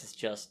 this is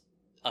just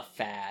a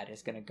fad,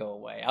 it's going to go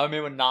away. I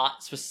remember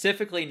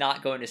specifically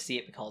not going to see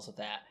it because of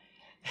that.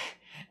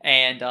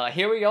 And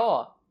here we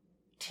are.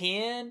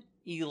 10,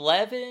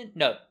 11,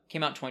 no,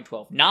 came out in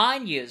 2012.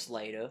 9 years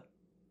later,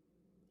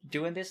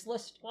 doing this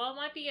list. Well,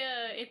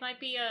 it might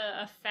be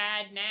a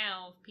fad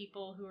now.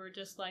 People who are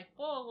just like,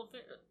 well,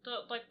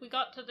 like we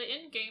got to the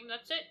end game.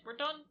 That's it. We're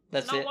done.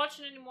 Not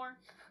watching anymore.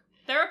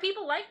 There are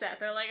people like that.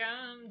 They're like,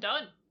 I'm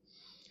done.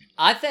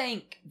 I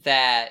think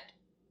that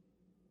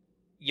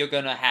you're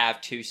gonna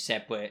have 2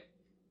 separate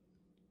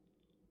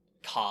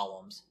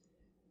columns.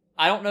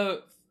 I don't know.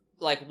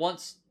 Like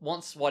once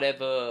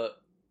whatever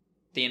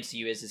the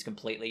MCU is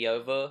completely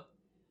over,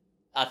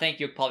 I think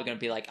you're probably gonna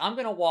be like, I'm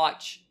gonna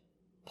watch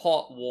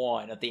part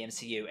 1 of the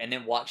MCU and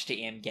then watch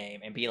the end game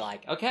and be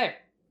like, okay,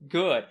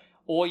 good.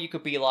 Or you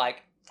could be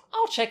like,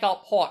 I'll check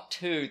out part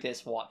 2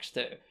 this watch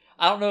through.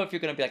 I don't know if you're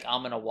gonna be like,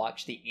 I'm gonna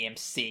watch the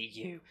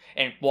MCU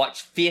and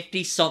watch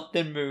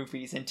 50-something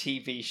movies and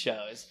TV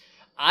shows.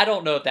 I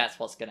don't know if that's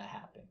what's gonna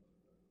happen.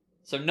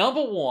 So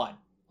number 1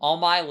 on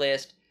my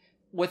list,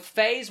 with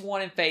Phase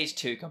 1 and Phase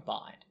 2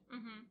 combined,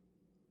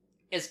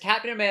 is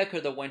Captain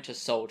America the Winter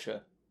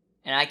Soldier.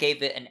 And I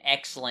gave it an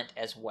excellent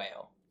as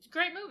well. It's a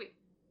great movie.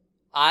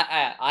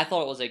 I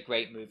thought it was a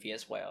great movie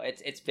as well.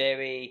 It's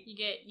very...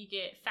 You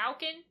get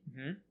Falcon.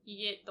 Mm-hmm. You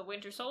get the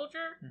Winter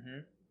Soldier. Mm-hmm.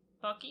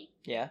 Bucky.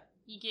 Yeah.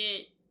 You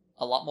get...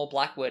 a lot more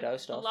Black Widow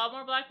stuff. A lot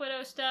more Black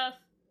Widow stuff.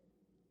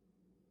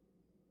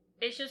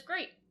 It's just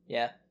great.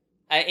 Yeah.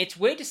 It's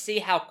weird to see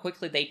how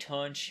quickly they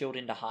turn S.H.I.E.L.D.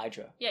 into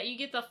Hydra. Yeah, you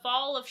get the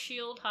fall of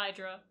S.H.I.E.L.D.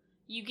 Hydra.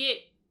 You get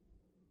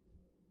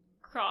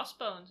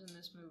Crossbones in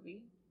this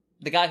movie.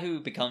 The guy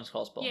who becomes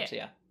Crossbones,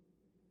 yeah.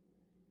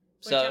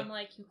 Which I'm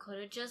like, you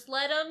could have just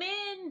let him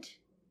in.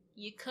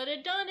 You could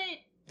have done it.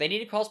 They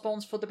needed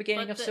Crossbones for the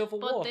beginning of Civil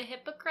War. But the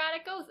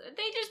Hippocratic Oath,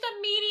 they just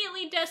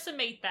immediately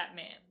decimate that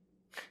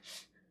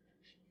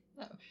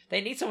man.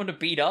 They need someone to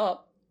beat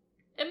up.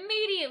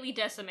 Immediately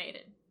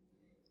decimated.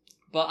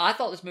 But I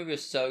thought this movie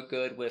was so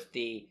good with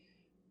the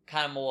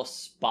kind of more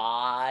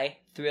spy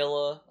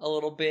thriller a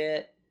little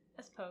bit.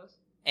 I suppose.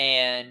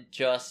 And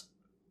just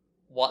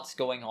what's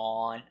going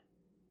on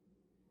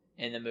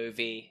in the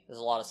movie. There's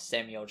a lot of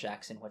Samuel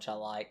Jackson, which I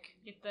like.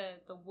 Get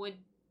the wood.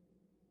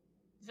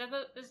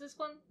 Is this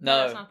one? No,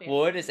 that's not the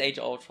Wood is Age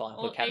of Ultron.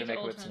 Captain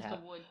America rips in half.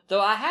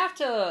 Though I have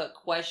to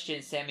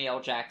question Samuel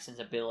Jackson's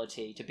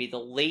ability to be the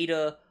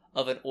leader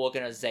of an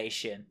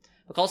organization.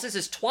 Because this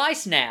is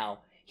twice now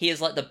he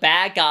has let the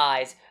bad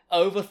guys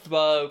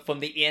overthrow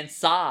from the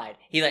inside.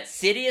 He let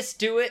Sidious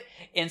do it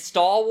in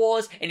Star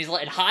Wars, and he's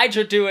letting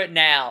Hydra do it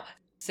now.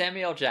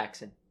 Samuel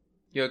Jackson.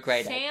 You're a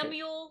great actor.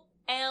 Samuel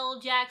L.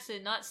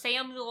 Jackson, not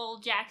Samuel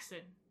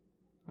Jackson.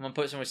 I'm gonna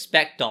put some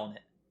respect on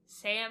it.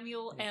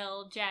 Samuel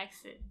L.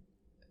 Jackson.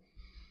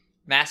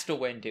 Master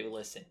Windu,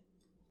 listen.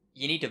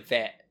 You need to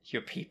vet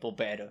your people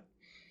better.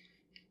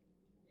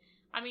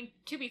 I mean,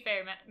 to be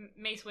fair,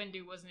 Mace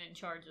Windu wasn't in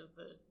charge of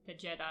the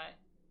Jedi.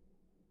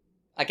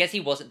 I guess he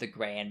wasn't the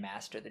Grand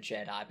Master of the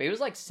Jedi, but he was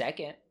like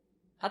second.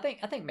 I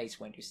think Mace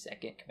Windu's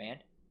second in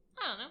command.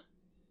 I don't know.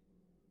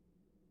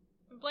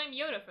 Blame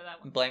Yoda for that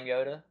one. Blame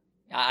Yoda?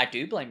 I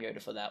do blame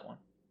Yoda for that one.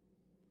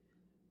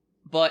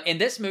 But in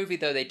this movie,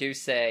 though, they do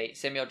say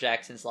Samuel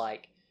Jackson's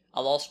like, I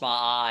lost my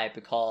eye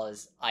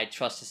because I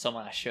trusted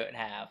someone I shouldn't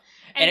have.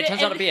 And it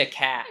turns out to be a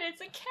cat.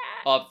 It's a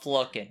cat.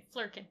 Flurkin.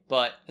 Flurkin.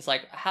 But it's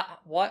like,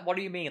 what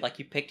do you mean? Like,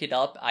 you picked it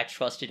up, I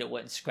trusted it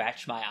wouldn't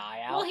scratch my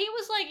eye out? Well, he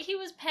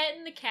was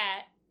petting the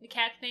cat. The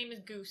cat's name is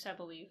Goose, I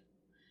believe.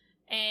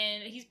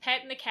 And he's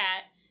petting the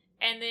cat,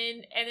 and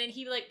then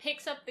he, like,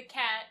 picks up the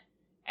cat,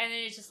 and then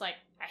it's just like,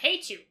 I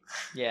hate you.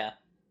 Yeah.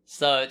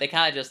 So they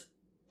kind of just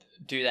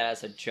do that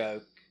as a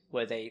joke,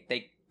 where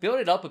they build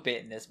it up a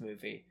bit in this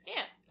movie.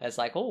 Yeah. It's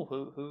like, oh,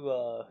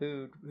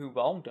 who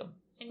wronged him?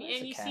 And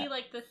you see,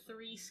 like, the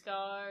 3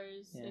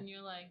 scars, yeah. And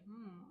you're like,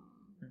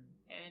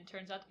 And it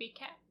turns out to be a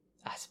cat.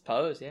 I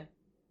suppose, yeah.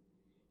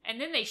 And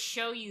then they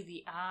show you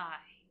the eye.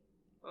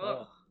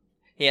 Ugh.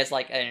 He has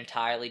like an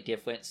entirely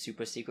different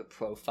super secret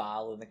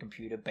profile in the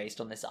computer based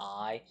on this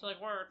eye. It's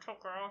like, where it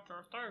took her after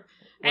a third.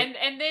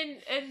 And then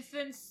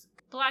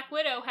Black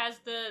Widow has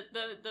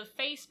the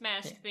face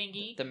mask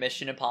thingy. The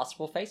Mission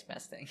Impossible face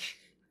mask thing.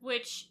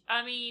 Which,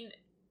 I mean,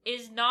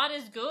 is not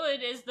as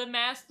good as the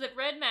mask that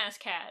Red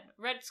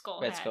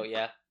Skull had. Red Skull,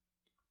 yeah.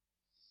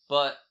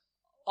 But,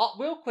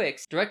 real quick,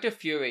 Director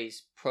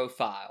Fury's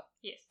profile.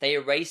 Yes. They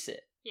erase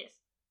it. Yes.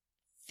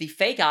 The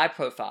fake eye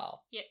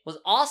profile was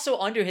also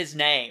under his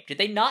name. Did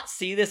they not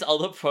see this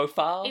other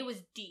profile? It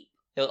was deep.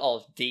 It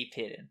was deep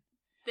hidden.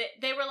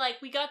 They were like,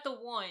 we got the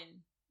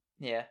one.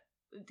 Yeah.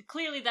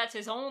 Clearly that's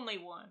his only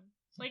one.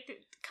 Like,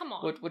 come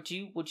on. Would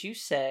you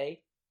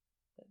say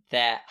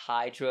that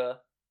Hydra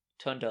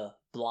turned a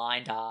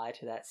blind eye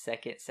to that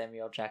second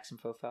Samuel Jackson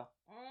profile?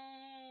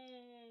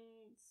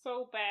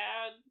 So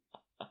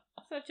bad.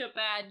 Such a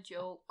bad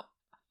joke.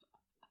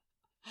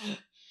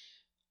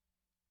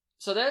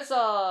 So there's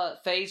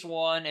phase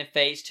 1 and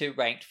phase 2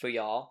 ranked for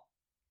y'all.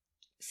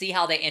 See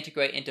how they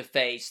integrate into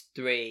phase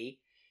 3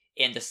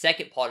 in the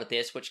second part of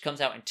this, which comes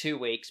out in 2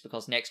 weeks,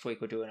 because next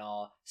week we're doing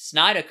our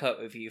Snyder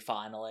Cut review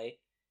finally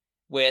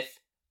with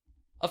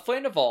a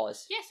friend of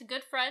ours. Yes, a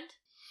good friend.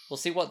 We'll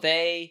see what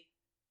they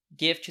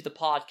give to the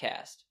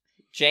podcast.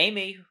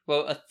 Jamie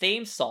wrote a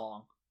theme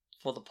song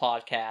for the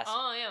podcast.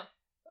 Oh yeah.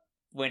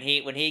 When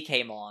he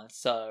came on,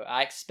 so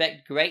I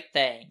expect great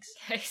things.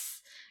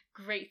 Yes.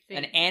 Great thing.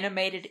 An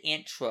animated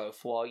intro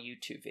for our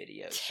YouTube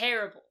videos.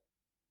 Terrible,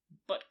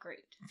 but great.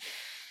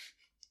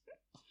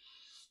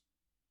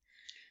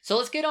 So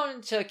let's get on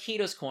into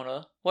Keto's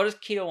Corner. What does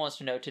Keto wants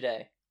to know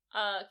today?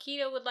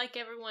 Keto would like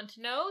everyone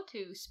to know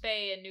to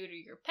spay and neuter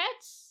your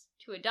pets,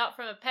 to adopt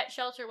from a pet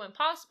shelter when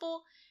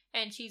possible,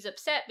 and she's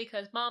upset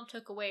because Mom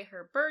took away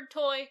her bird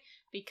toy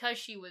because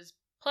she was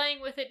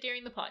playing with it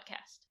during the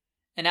podcast.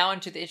 And now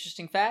into the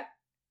interesting fact.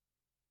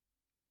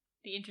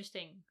 The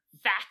interesting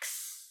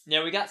facts.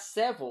 Now, we got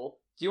several.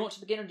 Do you want to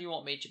begin or do you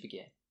want me to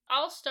begin?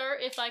 I'll start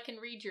if I can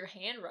read your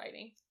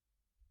handwriting.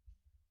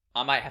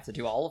 I might have to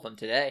do all of them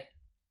today.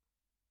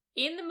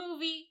 In the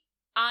movie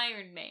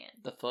Iron Man.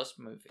 The first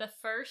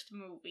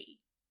movie.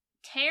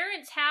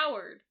 Terrence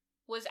Howard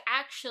was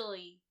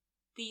actually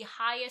the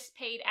highest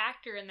paid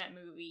actor in that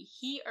movie.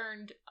 He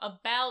earned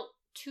about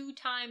 2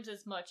 times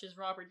as much as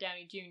Robert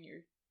Downey Jr.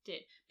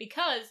 did.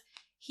 Because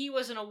he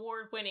was an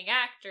award-winning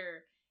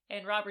actor,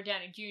 and Robert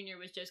Downey Jr.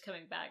 was just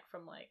coming back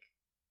from,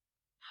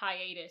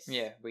 hiatus.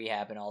 Yeah,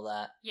 rehab and all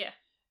that. Yeah.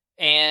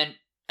 And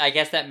I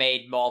guess that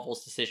made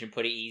Marvel's decision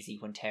pretty easy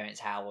when Terrence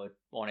Howard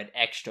wanted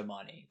extra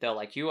money. They're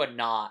like, you are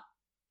not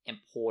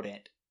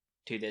important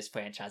to this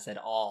franchise at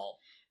all.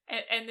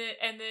 And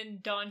then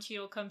Don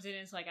Cheadle comes in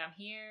and is like, I'm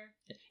here.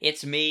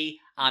 It's me.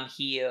 I'm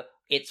here.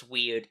 It's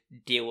weird.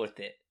 Deal with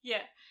it.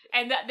 Yeah.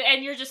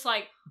 And you're just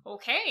like,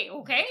 okay.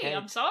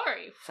 I'm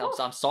sorry.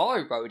 I'm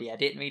sorry, Brody. I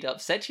didn't mean to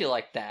upset you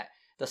like that.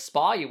 The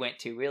spa you went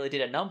to really did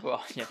a number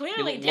on you.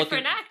 Clearly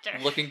different actor.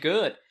 Looking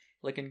good.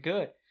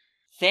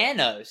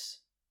 Thanos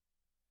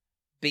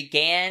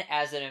began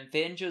as an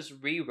Avengers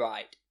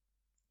rewrite.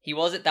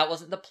 That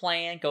wasn't the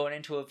plan going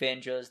into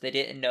Avengers. They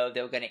didn't know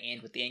they were going to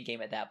end with the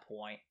Endgame at that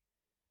point.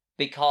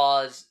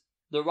 Because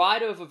the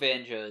writer of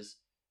Avengers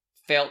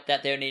felt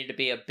that there needed to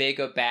be a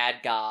bigger bad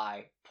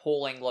guy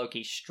pulling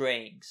Loki's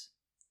strings.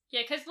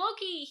 Yeah, because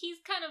Loki, he's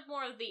kind of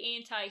more of the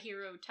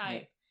anti-hero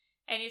type. Yeah.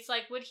 And it's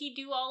like, would he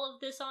do all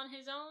of this on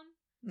his own?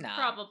 Nah.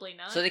 Probably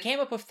not. So they came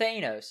up with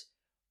Thanos,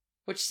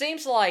 which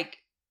seems like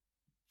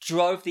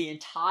drove the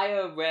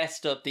entire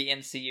rest of the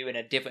MCU in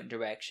a different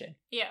direction.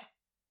 Yeah.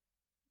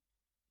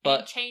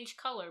 But and changed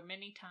color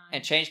many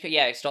times.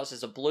 It starts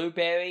as a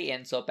blueberry,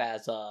 ends up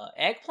as a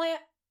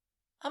eggplant?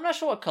 I'm not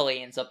sure what color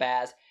he ends up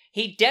as.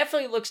 He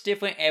definitely looks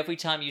different every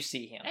time you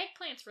see him.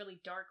 Eggplant's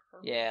really dark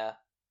purple. Yeah.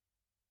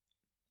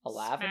 A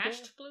lavender?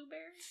 Smashed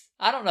blueberries?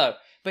 I don't know.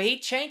 But he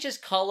changes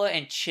color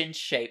and chin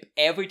shape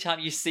every time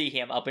you see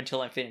him up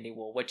until Infinity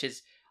War, which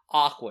is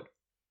awkward.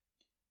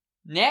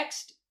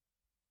 Next,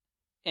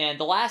 and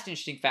the last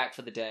interesting fact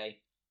for the day,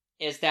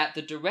 is that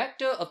the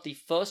director of the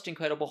first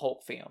Incredible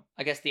Hulk film,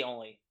 I guess the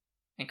only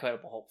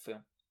Incredible Hulk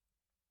film,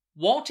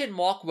 wanted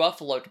Mark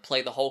Ruffalo to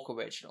play the Hulk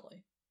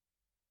originally.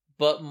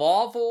 But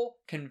Marvel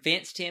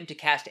convinced him to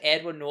cast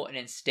Edward Norton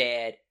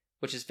instead,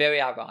 which is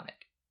very ironic.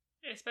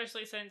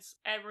 Especially since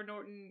Edward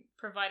Norton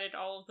provided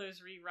all of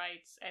those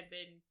rewrites and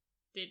then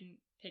didn't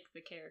pick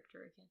the character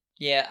again.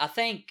 Yeah, I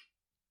think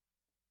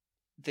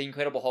the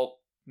Incredible Hulk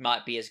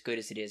might be as good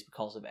as it is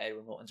because of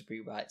Edward Norton's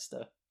rewrites,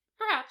 though.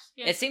 Perhaps,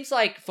 yeah. It seems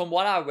like, from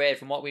what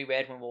we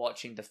read when we were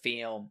watching the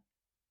film,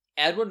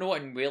 Edward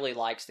Norton really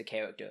likes the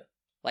character.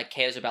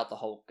 Cares about the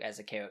Hulk as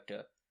a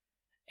character.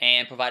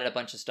 And provided a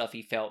bunch of stuff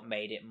he felt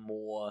made it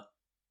more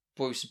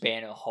Bruce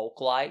Banner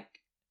Hulk-like.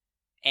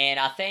 And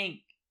I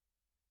think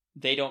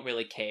they don't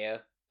really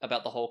care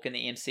about the Hulk in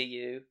the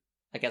MCU.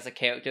 As a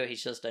character,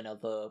 he's just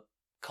another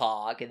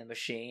cog in the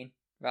machine,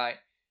 right?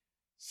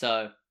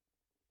 So,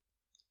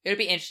 it would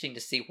be interesting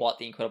to see what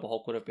the Incredible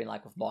Hulk would have been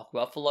like with Mark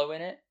Ruffalo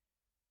in it.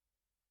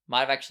 Might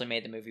have actually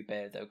made the movie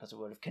better, though, because it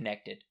would have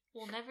connected.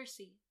 We'll never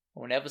see.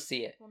 We'll never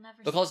see it. We'll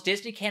never Because see it.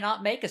 Disney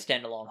cannot make a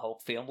standalone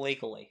Hulk film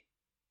legally.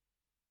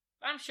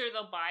 I'm sure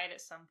they'll buy it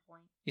at some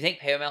point. You think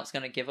Paramount's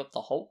going to give up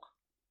the Hulk?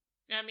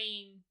 I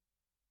mean,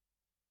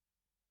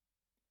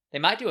 They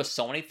might do a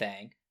Sony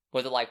thing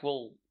where they're like,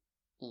 we'll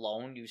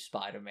loan you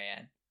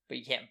Spider-Man, but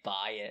you can't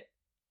buy it.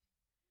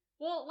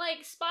 well,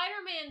 like,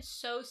 Spider-Man's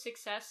so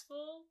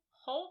successful,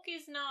 Hulk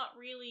is not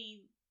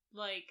really,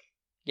 like...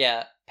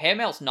 Yeah,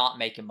 Paramount's not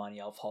making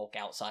money off Hulk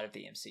outside of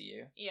the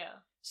MCU. Yeah.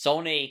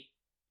 Sony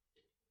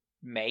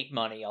made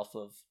money off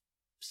of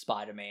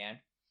Spider-Man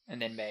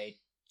and then made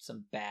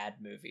some bad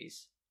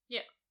movies.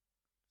 Yeah.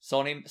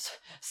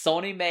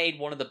 Sony made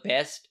one of the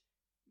best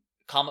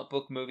comic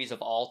book movies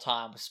of all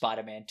time with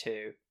Spider-Man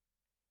 2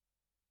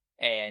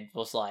 and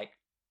was like,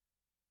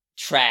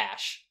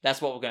 trash.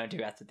 That's what we're going to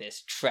do after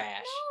this.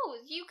 Trash. No,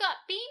 you got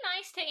Be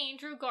Nice to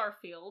Andrew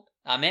Garfield.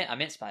 I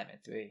meant Spider-Man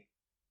 3.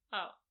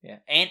 Oh. Yeah.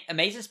 And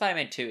Amazing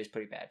Spider-Man 2 is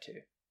pretty bad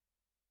too.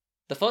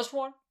 The first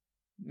one,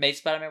 Amazing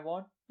Spider-Man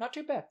 1, not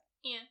too bad.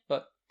 Yeah.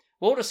 But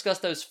we'll discuss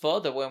those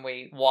further when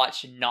we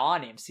watch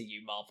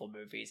non-MCU Marvel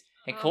movies.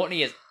 And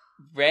Courtney is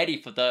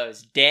ready for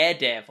those.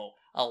 Daredevil,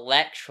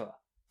 Elektra,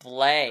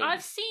 Blade.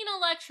 I've seen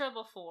Elektra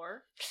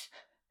before.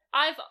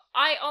 I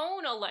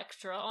own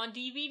Elektra on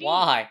DVD.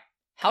 Why?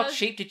 How 'Cause-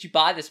 cheap did you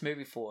buy this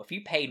movie for? If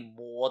you paid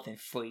more than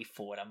free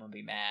for it, I'm gonna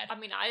be mad. I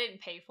mean, I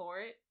didn't pay for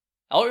it.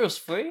 Oh, it was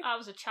free? I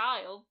was a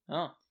child.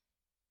 Oh.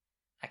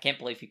 I can't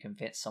believe you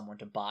convinced someone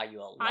to buy you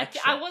Elektra.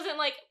 I wasn't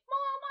like,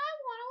 Mom, I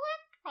want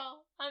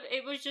Elektra.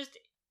 It was just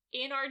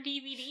in our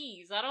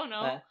DVDs. I don't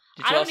know.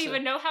 I don't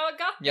even know how it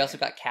got there. You also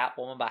got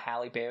Catwoman by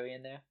Halle Berry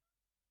in there?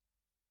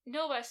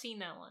 No, but I've seen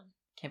that one.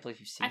 Can't believe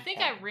you've seen I think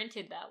Catwoman. I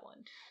rented that one.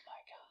 Oh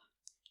my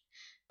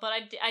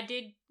god. But I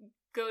did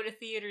go to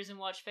theaters and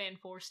watch Fan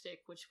Four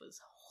Stick, which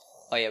was...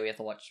 Oh yeah, we have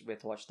to watch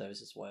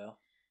those as well.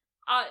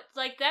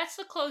 Like, that's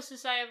the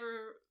closest I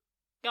ever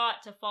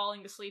got to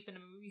falling asleep in a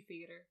movie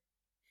theater.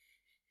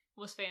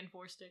 Was Fan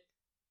Four Stick.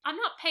 I'm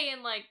not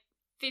paying like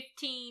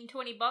 $15,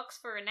 $20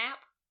 for a nap.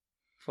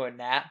 For a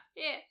nap?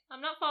 Yeah,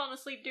 I'm not falling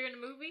asleep during a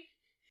movie.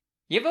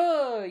 You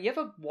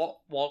ever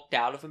walked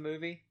out of a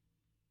movie?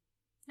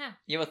 No.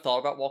 You ever thought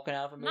about walking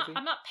out of a movie?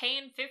 I'm not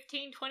paying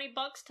 $15,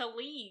 $20 to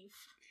leave.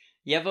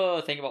 You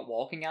ever think about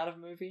walking out of a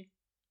movie?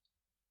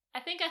 I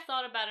think I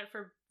thought about it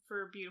for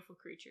Beautiful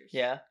Creatures.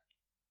 Yeah.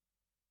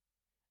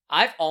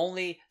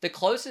 The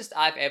closest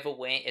I've ever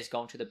went is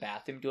going to the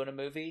bathroom during a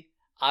movie.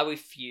 I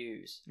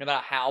refuse, no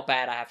matter how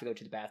bad I have to go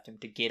to the bathroom,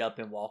 to get up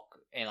and walk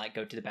and like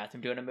go to the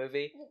bathroom during a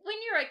movie. When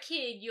you're a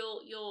kid,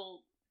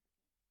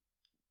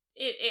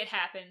 it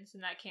happens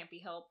and that can't be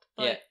helped.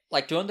 But Yeah,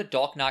 like during The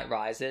Dark Knight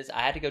Rises,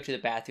 I had to go to the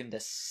bathroom the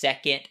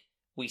second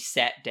we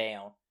sat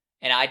down,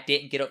 and I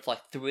didn't get up for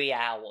like 3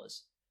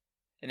 hours,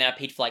 and then I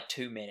peed for like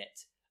 2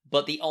 minutes.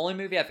 But the only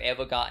movie I've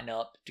ever gotten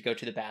up to go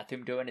to the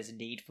bathroom during is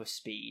Need for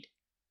Speed.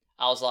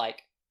 I was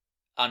like,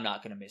 I'm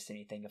not gonna miss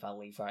anything if I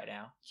leave right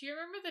now. Do you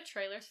remember the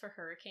trailers for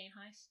Hurricane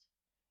Heist?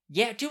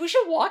 Yeah, dude, we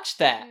should watch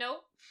that.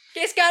 Nope.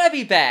 It's gotta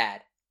be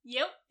bad.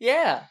 Yep.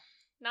 Yeah.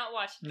 Not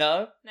watching.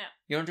 No? No.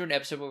 You want to do an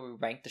episode where we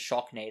rank the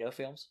Sharknado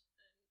films?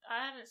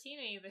 I haven't seen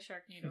any of the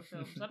Sharknado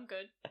films. I'm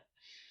good.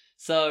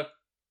 So,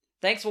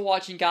 thanks for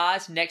watching,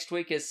 guys. Next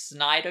week is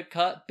Snyder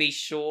Cut. Be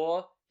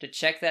sure to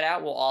check that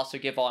out. We'll also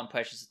give our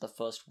impressions of the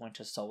first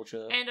Winter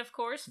Soldier. And of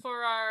course,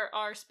 for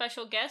our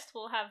special guest,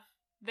 we'll have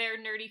their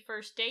nerdy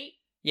first date.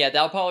 Yeah,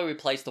 that'll probably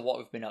replace the What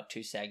We've Been Up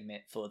To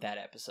segment for that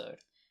episode.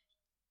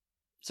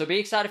 So be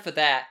excited for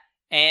that.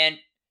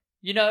 And,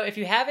 if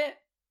you haven't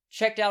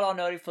checked out our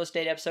Nerdy First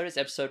Date episode, it's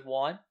episode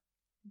 1.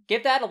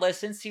 Give that a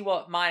listen, see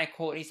what mine and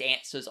Courtney's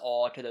answers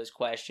are to those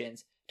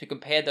questions, to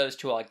compare those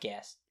to our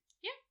guest.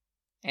 Yeah.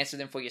 Answer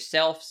them for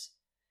yourselves,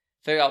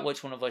 figure out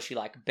which one of us you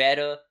like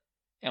better,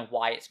 and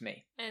why it's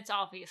me. And it's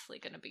obviously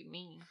going to be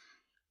me.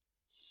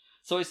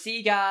 So we'll see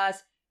you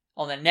guys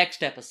on the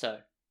next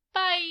episode.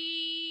 Bye!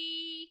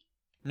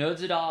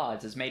 Nerds at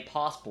Odds is made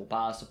possible by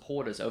our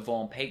supporters over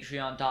on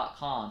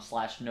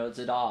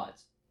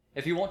patreon.com/nerdsatodds.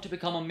 If you want to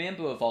become a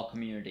member of our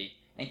community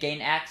and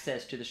gain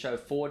access to the show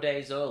 4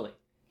 days early,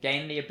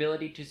 gain the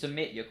ability to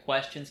submit your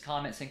questions,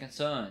 comments, and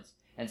concerns,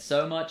 and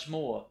so much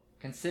more,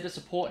 consider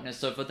supporting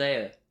us over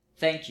there.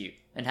 Thank you,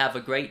 and have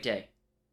a great day.